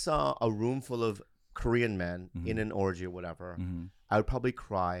I saw a room full of Korean men in an orgy or whatever, I would probably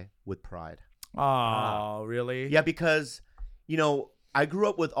cry with pride. Oh, really? Yeah, because I grew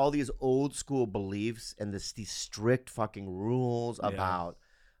up with all these old school beliefs and these strict fucking rules about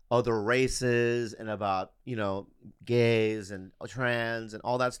other races and about gays and trans and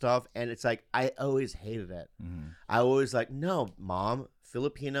all that stuff, and it's like I always hated it. I always like, no, Mom,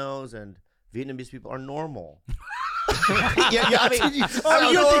 Filipinos and Vietnamese people are normal. I mean, you have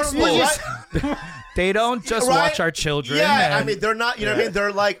to explain, right? They don't just Right? watch our children. Yeah, I and- mean, they're not. You know what I mean?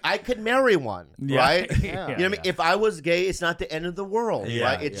 They're like, I could marry one, Yeah. right? Yeah. You know what I mean? If I was gay, it's not the end of the world, Yeah,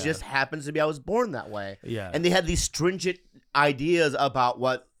 right? It yeah. just happens to be I was born that way. Yeah. And they had these stringent ideas about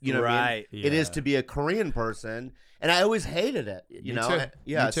what what I Right. mean? It is Yeah. to be a Korean person, and I always hated it. You Me know? too.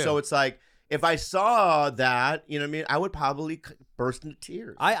 Yeah. Me too. So it's like if I saw that, you know what I mean? I would probably burst into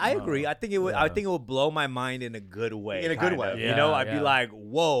tears. I agree. I think it would. I yeah. think it would blow my mind in a good way. In a good kind way. of. Yeah, I'd be yeah. like,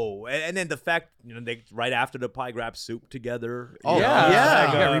 whoa. And then the fact, they right after the pie grab soup together. Oh, you know, yeah.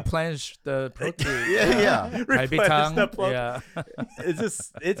 like, yeah, replenish the protein. Yeah. replenish Kalbitang, the plug. yeah.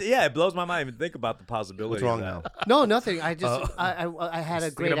 it blows my mind even think about the possibility. What's wrong of that. now? No, nothing. I just I had a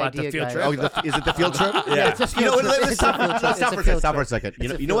Just great thinking about the idea, field guys. trip. Oh, is it the field trip? Yeah, it's a You know, field trip. let's It's a stop, field trip. let's stop It's for a a second. field Stop for a trip. second. It's a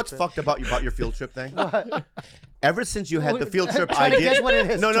You know field what's trip. fucked about your field trip thing? Ever since you had the field trip Try to idea, guess what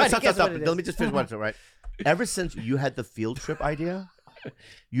it is. no, Try to stop. guess what it Let me is. just finish one. Right. Ever since you had the field trip idea,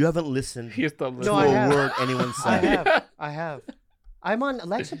 you haven't listened He stopped to listening. No, I a have. word anyone I said. have. I'm on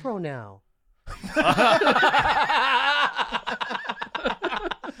Lexapro now.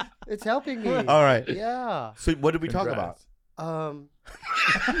 It's helping me. All right. Yeah. So what did we talk about? Congrats.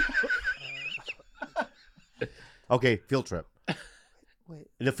 Okay, field trip. Wait.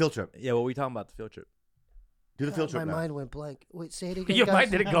 The field trip. Yeah, what were we talking about the field trip? Do the field My trip now. mind went blank. Wait, say it again. Your guys.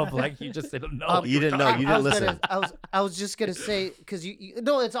 mind didn't go blank. You just didn't know. You didn't know. You I didn't was listen. I was just gonna say because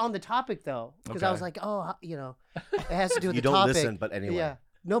no, it's on the topic though. Because I Okay. was like, oh, it has to do with You the don't topic. listen, but anyway. Yeah.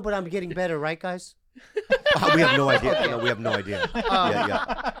 No, but I'm getting better, right, guys? We have no idea. No, we have no idea.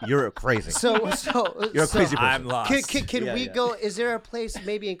 Yeah. You're crazy. So You're a crazy person. I'm lost. Can Yeah, we yeah. go? Is there a place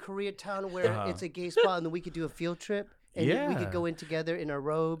maybe in Koreatown where it's a gay spot and then we could do a field trip and we Yeah. could go in together in our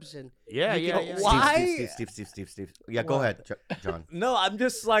robes and Yeah, you yeah, could- yeah. Why? Steve. Yeah, go ahead, John. No, I'm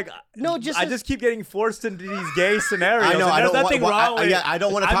just like No, just I as- just keep getting forced into these gay scenarios. I know. and I there's don't nothing want. wrong with Yeah, I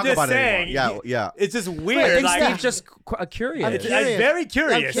don't want to I'm talk just about it saying, anymore. Yeah. It's just I weird. think Like, Steve's just curious. I'm it's curious. very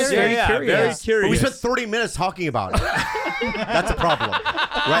curious. curious. Yeah, Very very curious. curious. But we spent 30 minutes talking about it. That's a problem,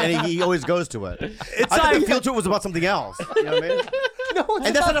 right? And he always goes to it. It's I thought like the field trip was about something else. You know what I mean? no, it's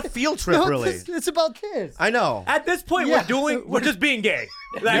And that's about- not a field trip, no, really. It's about this. I know. at this point Yeah. we're just being gay.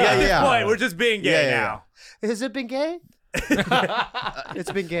 Like, Yeah, at this yeah. point we're just being gay Yeah, yeah, now. Has it been gay?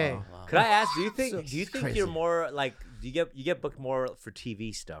 It's been gay. Could I ask? Do you think crazy. you're more like you get booked more for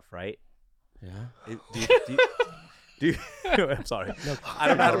TV stuff, right? Yeah. Do you, I'm sorry. I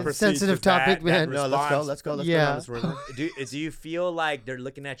don't know how to proceed. Sensitive with that- topic, man. that No, let's go. Let's Yeah. go down this river. Do you feel like they're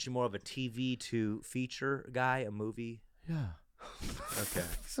looking at you more of a TV to feature guy, a movie? Yeah. Okay.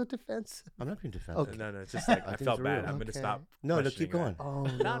 So defensive. I'm not being defensive. Okay. No, it's just like I think felt it's bad. real. I'm gonna Okay. stop. No, keep questioning going. that. Oh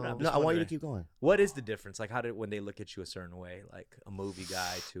No, I'm No, just I want you to wondering. keep going. What is the difference? Like, how did when they look at you a certain way, like a movie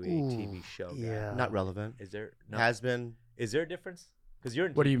guy to a TV show guy? Yeah. Not relevant. Is there Has been. Is there a difference? Because you're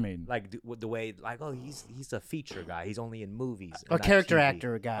in What do you mean? like the way like he's a feature guy. He's only in movies. A not character TV.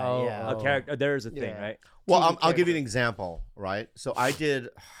 actor guy. Oh, yeah. A character. There's a thing, Yeah. right? Well, TV I'll give you character. an example, right? So I did.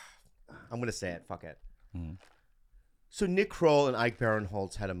 I'm gonna say it. Fuck it. So Nick Kroll and Ike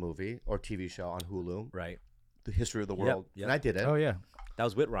Barinholtz had a movie or TV show on Hulu, Right. The History of the Yep, World, yep. and I did it. Oh yeah. That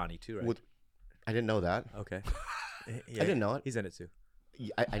was with Ronnie too, right? I didn't know that. Okay. I didn't know it. He's in it too.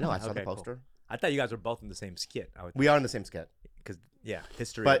 I know. I saw the Okay, cool. poster. I thought you guys were both in the same skit. We are in the same skit. Because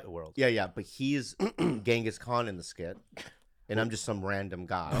history But of the world. yeah. But he's Genghis Khan in the skit, and I'm just some random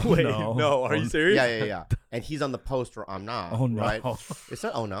guy. Wait, no. no, are you serious? Yeah. And he's on the poster. I'm not. Oh, no. Right? It's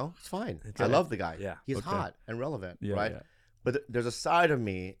not. Oh no, it's fine. I love the guy. Yeah. He's Okay. hot and relevant. Yeah, right. yeah. But there's a side of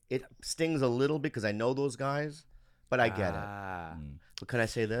me. It stings a little because I know those guys, but I get it. Ah. But can I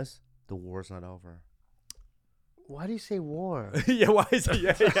say this? The war's not over. Why do you say war? Yeah, why is it?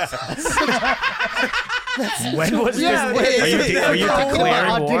 Yeah. When was Yeah, this? Are you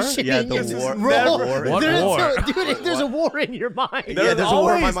declaring war? Yeah, the war. Roll. The war. What There's war? dude, there's a war in your mind. Yeah, there's a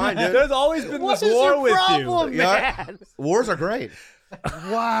war in my mind, dude. There's always been What this is war your with problem, you. Yeah. man? Wars are great.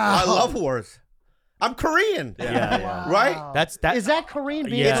 Wow. I love wars. I'm Korean. Yeah. Right? That's that. Is that Korean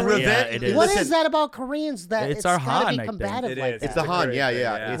being Yeah, It's Korean? revenge. it is. What Listen, is that about Koreans that It's it's our gotta Han, I be think. combative It like is. that? It's the Han. great Yeah, thing,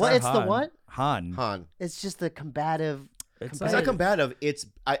 yeah. yeah. It's Well, the it's the Han. what? Han. Han. It's just the combative. It's It's not combative. It's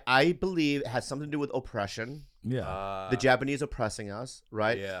I believe it has something to do with oppression. Yeah. The Japanese oppressing us,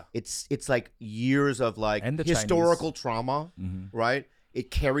 right? Yeah. It's like years of like And the historical trauma, Mhm. right?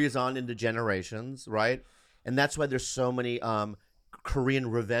 It carries on into generations, right? And that's why there's so many Korean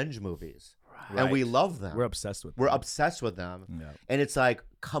revenge movies, and we love them. We're obsessed with. We're obsessed with them, Yeah. and it's like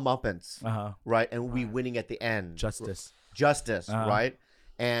comeuppance, Uh-huh. right? And we winning at the end, Justice. justice, Uh-huh. right?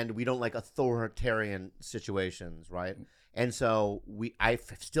 And we don't like authoritarian situations, right? And so I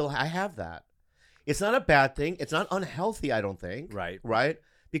have that. It's not a bad thing. It's not unhealthy, I don't think. Right. Right?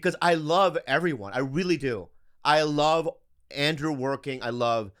 Because I love everyone. I really do. I love Andrew working. I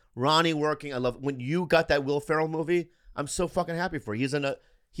love Ronnie working. I love when you got that Will Ferrell movie. I'm so fucking happy for you.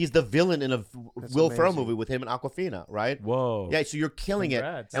 He's the villain in a Will Ferrell movie with him and Aquafina, right? Whoa. Yeah, so you're killing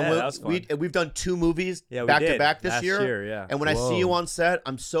Congrats. it. And Yeah, that was fun. we've done 2 movies Yeah, we back to did. back this Last year. year, yeah. And when I see you Whoa. on set,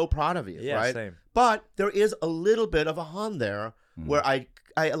 I'm so proud of you, Yeah, right? same. But there is a little bit of a Han there where I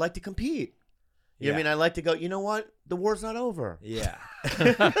like to compete. You know what I Yeah. mean? I like to go, you know what? The war's not over. Yeah.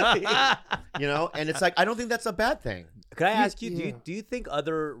 You know? And it's like, I don't think that's a bad thing. Could I ask you, yeah. do you think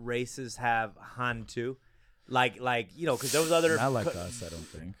other races have Han too? Like because there was other Not like us, I don't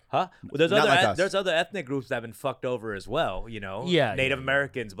think. Huh? Well, there's Not other like us. there's other ethnic groups that have been fucked over as well. Yeah, Native yeah.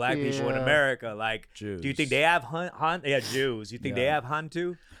 Americans, black people in Yeah. America. Like, do you Jews. think they have Han? Yeah, Jews. You think they Yeah. have Han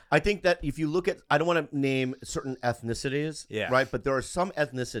too? I think that if you look at, I don't want to name certain ethnicities, Yeah. right? But there are some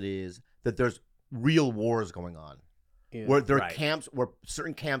ethnicities that there's real wars going on. Where there are Right. camps where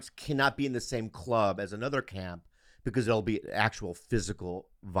certain camps cannot be in the same club as another camp because there'll be actual physical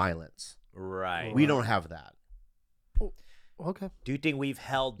violence. Right. We don't have that. Okay. Do you think we've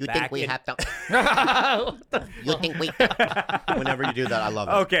held You back? think we in- have to? You think we? Whenever you do that, I love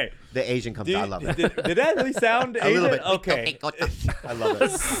it. Okay. The Asian comes Do out. I you- love it. did that really sound A little Asian? bit. Okay. I love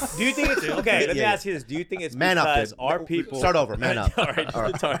it. Do you think it's okay? Let me Yeah, ask you this: do you think it's Man up, because dude. our people Start over. Man up. All right. All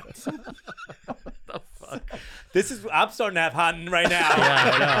right. Sorry. This is I'm starting to have Han right now. Yeah,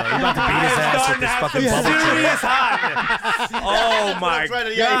 I know. You're about to beat his ass with this fucking bubble serious Han. Oh my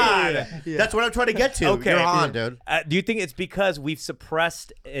god. That's what I'm trying to get to. Okay. You're on, dude. Do you think it's because we've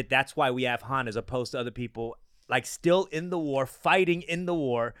suppressed it? That's why we have Han as opposed to other people, like still in the war, fighting in the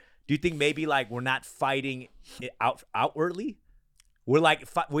war. Do you think maybe like we're not fighting it outwardly? We're like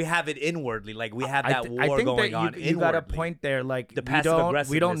we have it inwardly, like we have that war I think going that on. you got a inwardly. point there. Like The we don't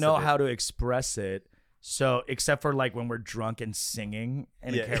passive-aggressiveness know of it. how to express it. So except for like when we're drunk and singing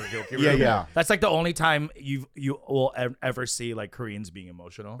in Yeah. a karaoke room, Yeah, yeah. that's like the only time you will ever see like Koreans being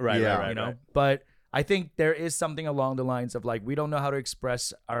emotional, Right, Yeah. right, right, you know. right. But I think there is something along the lines of like we don't know how to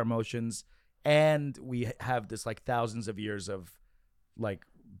express our emotions, and we have this like thousands of years of like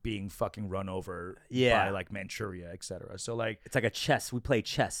being fucking run over Yeah. by like Manchuria, etc. So like It's like a chess. We play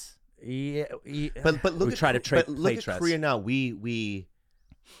chess. yeah, But look We at try to but play look at chess. Korea now. We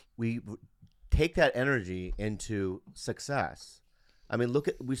take that energy into success. I mean, look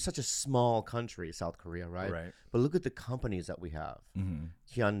at we're such a small country, South Korea, right? Right. But look at the companies that we have: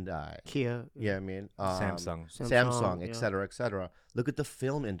 Hyundai, Kia. yeah, I mean, Samsung. Samsung, yeah. et cetera, et cetera. Look at the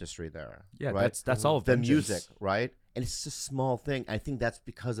film industry there. yeah, right? that's all the vengeance. music, right? And it's just a small thing. I think that's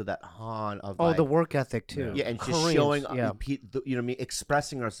because of that Han of Oh, like, the work ethic too. yeah, and just Koreans, showing, Yeah. you know what I mean,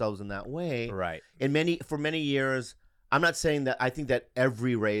 expressing ourselves in that way. Right. And for many years, I'm not saying that I think that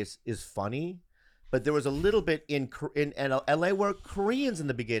every race is funny, but there was a little bit in LA where Koreans in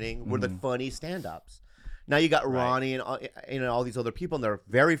the beginning were the funny stand-ups. Now you got Ronnie and all these other people, and they're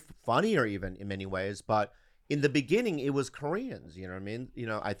very funnier even in many ways. But in the beginning, it was Koreans. You know what I mean?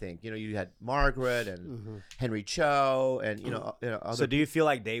 I think you had Margaret and Henry Cho and other. So do you feel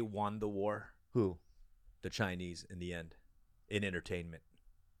like they won the war, Who? the Chinese, in the end, in entertainment?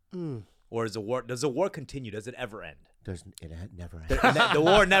 Or does the war continue? Does it ever end? It never ends. The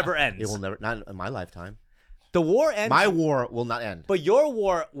war never ends. It will never. Not in my lifetime. The war ends. My war will not end. But your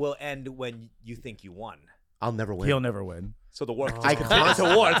war will end when you think you won. I'll never win. He'll never win. So the war. I It's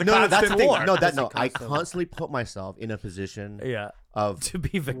a war. It's a no, that's the constant thing. war. No, It's a I constant- constantly put myself in a position of To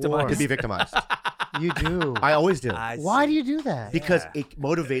be victimized. to be victimized. You do. I always do Why do you do that? because it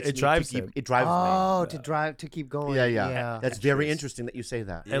motivates. It me drives to keep, him. It drives Oh, to keep going. me. Yeah. That's very interesting that you say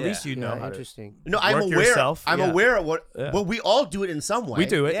that. At least you know Yeah, how to. interesting. No, I'm Work aware. yourself. I'm Yeah. aware of what. Yeah. Well, we all do it in some way. We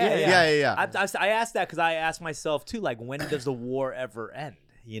do it. Yeah. I asked that because I asked myself too, like, when does the war ever end?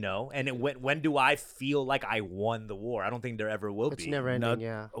 And when do I feel like I won the war? I don't think there ever will It's be. never ending. No,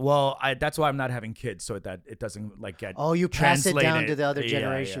 Yeah. Well, that's why I'm not having kids, so that it doesn't get. Oh, you pass it down translated. to the other Yeah,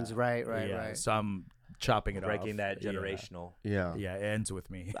 generations. yeah. Right. Yeah, so I'm chopping it Breaking off. that Yeah. generational. Yeah. Yeah, it ends with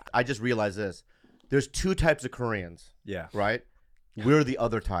me. I just realized this. There's two types of Koreans, Yeah. right? We're the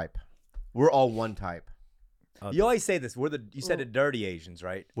other type. We're all one type. You always say this. You said the dirty Asians,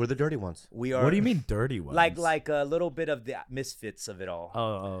 right? We're the dirty ones. We are. What do you mean dirty ones? Like a little bit of the misfits of it all.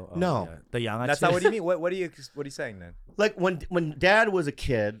 Oh, No. yeah. The young. That's not what you mean. What are you saying then? Like when Dad was a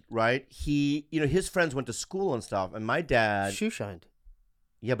kid, right? He, his friends went to school and stuff, and my dad, Shoe shined.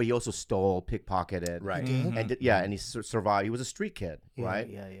 yeah, but he also stole, pickpocketed, Right. and he survived. He was a street kid, Yeah, right?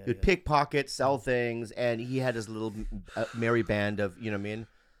 yeah, He'd pickpocket, sell things, and he had his little merry band of, you know what I mean?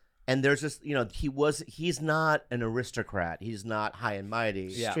 And there's just, he's not an aristocrat. He's not high and mighty.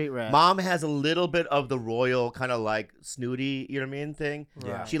 Yeah. Street rat. Mom has a little bit of the royal kind of like snooty, you know what I mean, thing.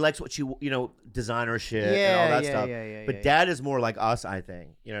 Yeah. She likes what designer shit and all that stuff. But yeah. Dad is more like us, I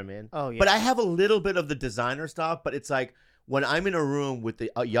think. You know what I mean? Oh, yeah. But I have a little bit of the designer stuff, but it's like when I'm in a room with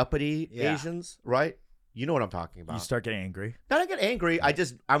the yuppity Yeah. Asians, right? You know what I'm talking about. You start getting angry. Not I get angry.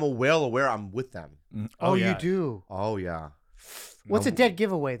 I'm well aware I'm with them. Oh, yeah. you do. Oh, yeah. What's a dead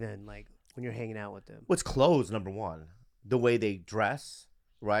giveaway then? Like when you're hanging out with them. What's clothes, number one. The way they dress,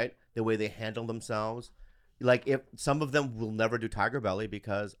 right? The way they handle themselves. Like if some of them will never do Tiger Belly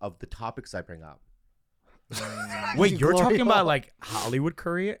because of the topics I bring up. Wait, you're Glory talking about hole. like Hollywood?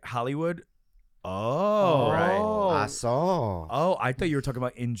 Oh, I saw. Oh, I thought you were talking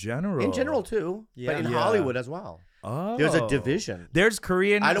about in general. In general too, Yeah. but in Yeah. Hollywood as well. Oh, There's a division. There's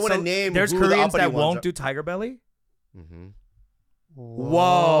Korean. I don't wanna name There's who the Koreans uppity that ones won't are. do Tiger Belly. Mm-hmm.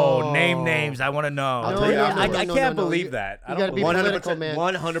 Whoa, name names. I want to know. I'll No, tell you no, afterwards. I no, can't no, believe you- that. I you don't gotta be believe- political, man.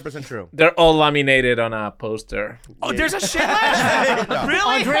 100% true. They're all laminated on a poster. Oh, there's a shit list.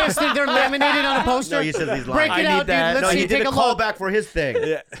 Really? Andreas think they're laminated on a poster. No, you said these Break lines. it I need out, that. dude. No, Let's he see. did Take a a look. callback for his thing.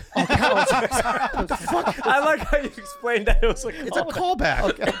 Yeah. I like how you explained that. It was like It's a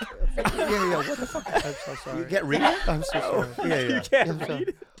callback. Yeah. What the fuck? I'm so sorry. You can't read it? I'm so sorry. Yeah. can't read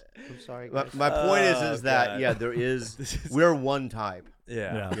it. I'm sorry. My, guys. my point is Oh, that, God. yeah, there is, we're one type.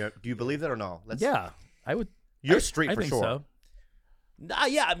 Yeah. Yeah. Do you believe that or no? Let's, Yeah, I would. You're straight I for think sure. so.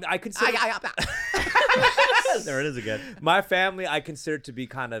 Yeah, I mean, I consider There it is again. my family. I consider to be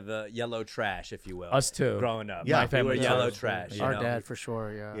kind of yellow trash, if you will. Us too. Growing up, Yeah. my family were family yellow too. trash. you Our know? dad for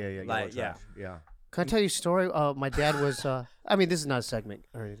sure. Yeah. Yeah. Like, yellow trash. Yeah. Can I tell you a story? My dad was. I mean, this is not a segment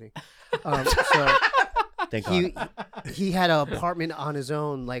or anything. So Thank God. he had an apartment on his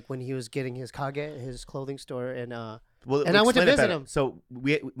own, like when he was getting his kage, his clothing store, and Well, and I went to explain it visit better. him. So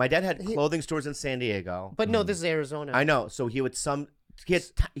my dad had clothing stores in San Diego. but no, this is Arizona. I know. So he would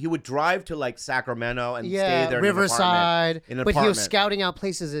drive to like Sacramento and Yeah, stay there Riverside. in an But he was apartment. scouting out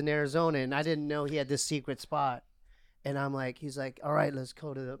places in Arizona, and I didn't know he had this secret spot. And I'm like, he's like, all right, let's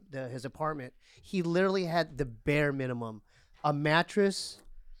go to his apartment. He literally had the bare minimum: a mattress,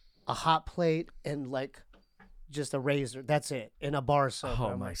 a hot plate, and like just a razor. That's it, and a bar soap. Oh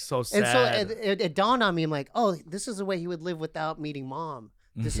I'm my, like- so And sad. so it dawned on me. I'm like, oh, this is the way he would live without meeting mom.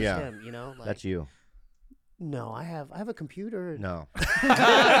 This Yeah. is him, you know. Like, That's you. No, I have a computer. and- No.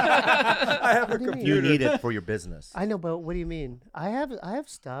 I have a What do you mean? You need it for your business. I know, but what do you mean? I have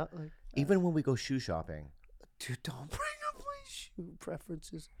stuff. Like, Even when we go shoe shopping. dude, don't bring up my shoe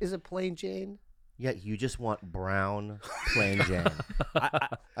preferences. Is it plain Jane? Yeah, you just want brown plain Jane.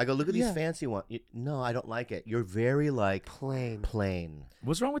 I go, look at these Yeah. fancy ones. No, I don't like it. You're very like Plain.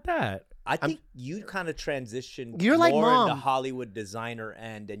 What's wrong with that? I think you kind of transitioned. You're like more Mom. in the Hollywood designer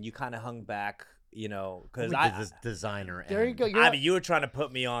end, and you kind of hung back. You know, because designer. There you go. You're I mean, you were trying to put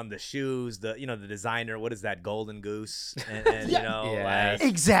me on the shoes, the designer. What is that, Golden Goose? And you know, Yes. like,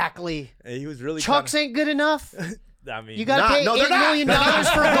 exactly. he was really Chucks ain't good enough. I mean, You got to pay No, they're $8 not. million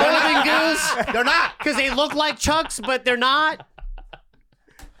for Golden Goose They're not. because they look like Chucks, but they're not.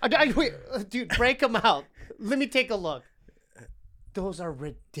 Wait, dude, break them out. Let me take a look. Those are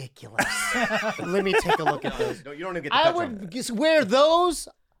ridiculous. Let me take a look at those. No, you don't even get the I touch on would it. just wear those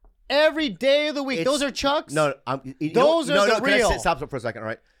every day of the week. It's- Those are Chucks? No, Those are the can real. I stop for a second, all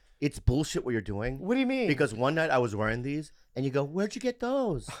right? It's bullshit what you're doing. What do you mean? Because one night I was wearing these, and you go, "Where'd you get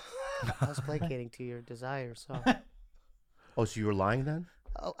those?" I was placating to your desire, so. Oh, so you were lying then?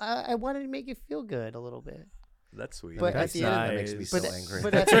 Oh, I wanted to make you feel good a little bit. that's sweet. But That's at the end, that makes me so but, angry.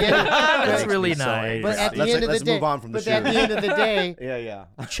 but at the end, That's makes really me so nice. angry. but at the Let's- end of the let's day, move on from the but at the shoes. end of the day,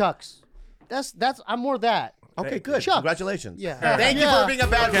 Yeah. Chucks. That's I'm more that. Okay, good. Chuck. Congratulations. Yeah. Thank you Yeah. for being a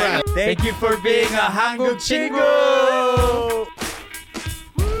bad friend. Thank you for being a 한국 친구.